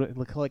and go to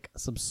click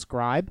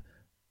subscribe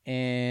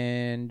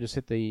and just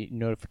hit the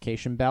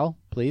notification bell,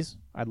 please.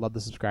 I'd love the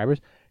subscribers.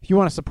 If you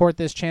want to support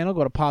this channel,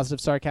 go to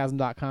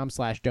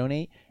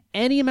positivesarcasm.com/donate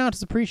Any amount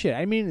is appreciated.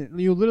 I mean,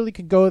 you literally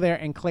could go there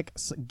and click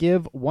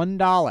give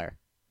 $1.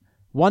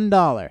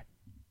 $1.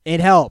 It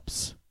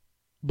helps.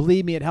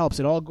 Believe me, it helps.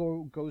 It all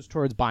goes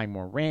towards buying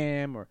more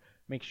RAM or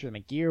make sure my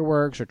gear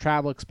works or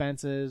travel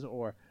expenses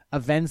or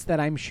events that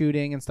I'm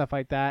shooting and stuff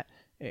like that.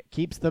 It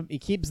keeps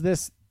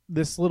this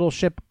little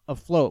ship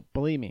afloat.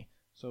 Believe me.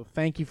 So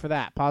thank you for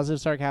that.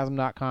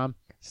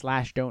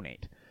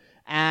 PositiveSarcasm.com/donate.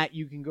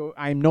 You can go.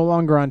 I'm no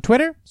longer on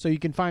Twitter, so you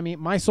can find me.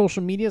 My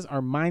social medias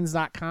are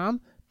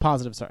minds.com.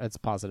 It's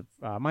positive.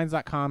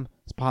 Minds.com.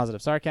 It's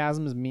Positive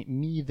Sarcasm is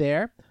me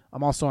there.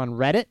 I'm also on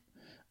Reddit.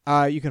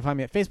 You can find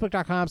me at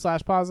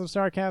Facebook.com/Positive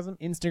Sarcasm.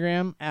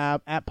 Instagram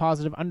at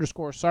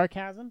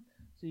 @positive_sarcasm.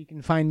 So you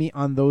can find me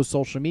on those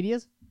social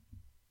medias.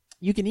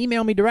 You can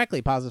email me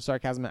directly,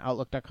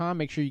 positivesarcasm@outlook.com.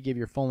 Make sure you give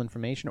your full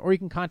information, or you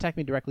can contact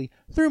me directly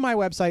through my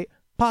website,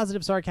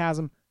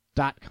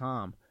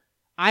 positivesarcasm.com.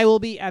 I will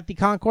be at the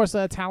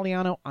Concorso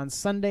Italiano on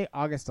Sunday,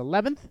 August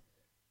 11th.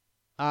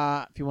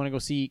 If you want to go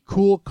see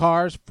cool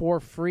cars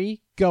for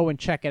free, go and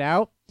check it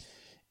out.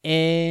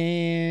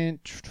 And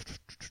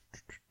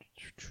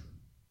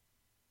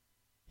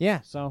yeah,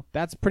 so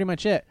that's pretty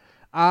much it.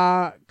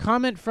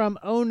 Comment from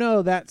Oh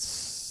No That's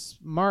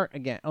Smart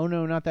Again. Oh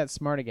No, Not That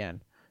Smart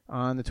Again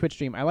on the Twitch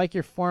stream. I like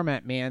your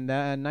format, man.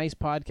 Nice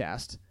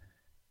podcast.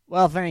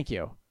 Well, thank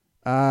you.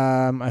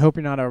 I hope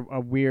you're not a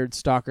weird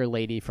stalker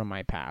lady from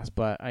my past,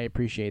 but I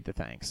appreciate the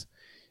thanks.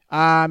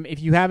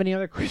 If you have any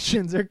other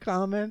questions or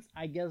comments,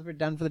 I guess we're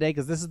done for the day,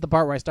 because this is the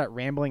part where I start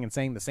rambling and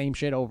saying the same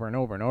shit over and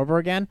over and over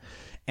again.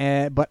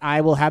 But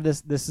I will have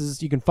this.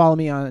 You can follow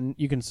me on,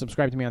 you can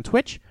subscribe to me on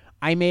Twitch.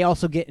 I may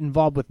also get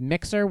involved with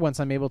Mixer once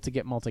I'm able to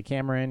get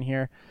multi-camera in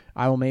here.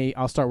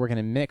 I'll start working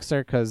in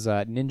Mixer because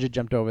Ninja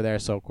jumped over there,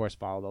 so of course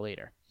follow the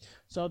leader.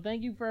 So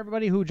thank you for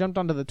everybody who jumped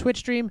onto the Twitch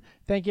stream.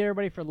 Thank you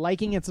everybody for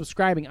liking and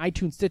subscribing.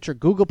 iTunes, Stitcher,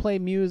 Google Play,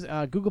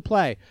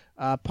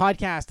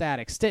 Podcast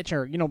Addict,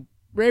 Stitcher,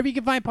 wherever you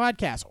can find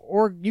podcasts,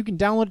 or you can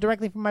download it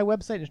directly from my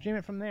website and stream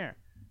it from there.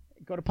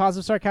 Go to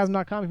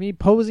positivesarcasm.com if you need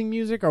posing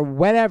music or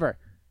whatever.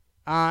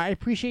 I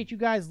appreciate you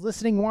guys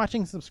listening,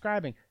 watching,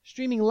 subscribing.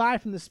 Streaming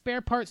live from the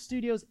Spare Parts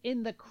Studios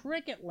in the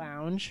Cricket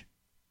Lounge.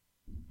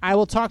 I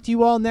will talk to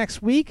you all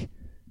next week,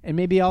 and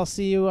maybe I'll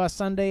see you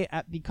Sunday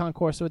at the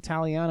Concorso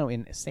Italiano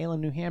in Salem,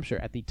 New Hampshire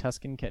at the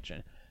Tuscan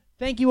Kitchen.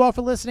 Thank you all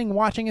for listening,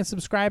 watching, and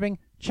subscribing.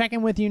 Check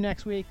in with you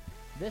next week.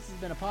 This has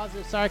been a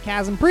Positive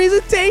Sarcasm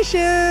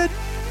presentation!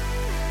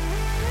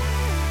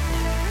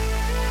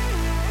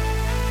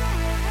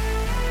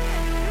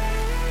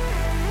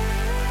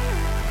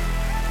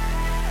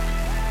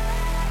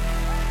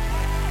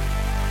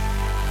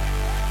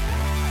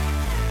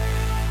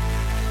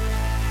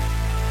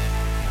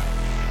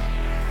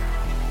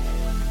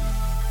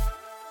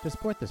 To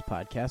support this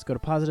podcast, go to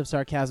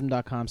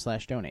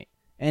positivesarcasm.com/donate.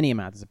 Any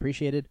amount is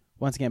appreciated.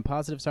 Once again,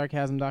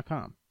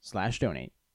 positivesarcasm.com/donate.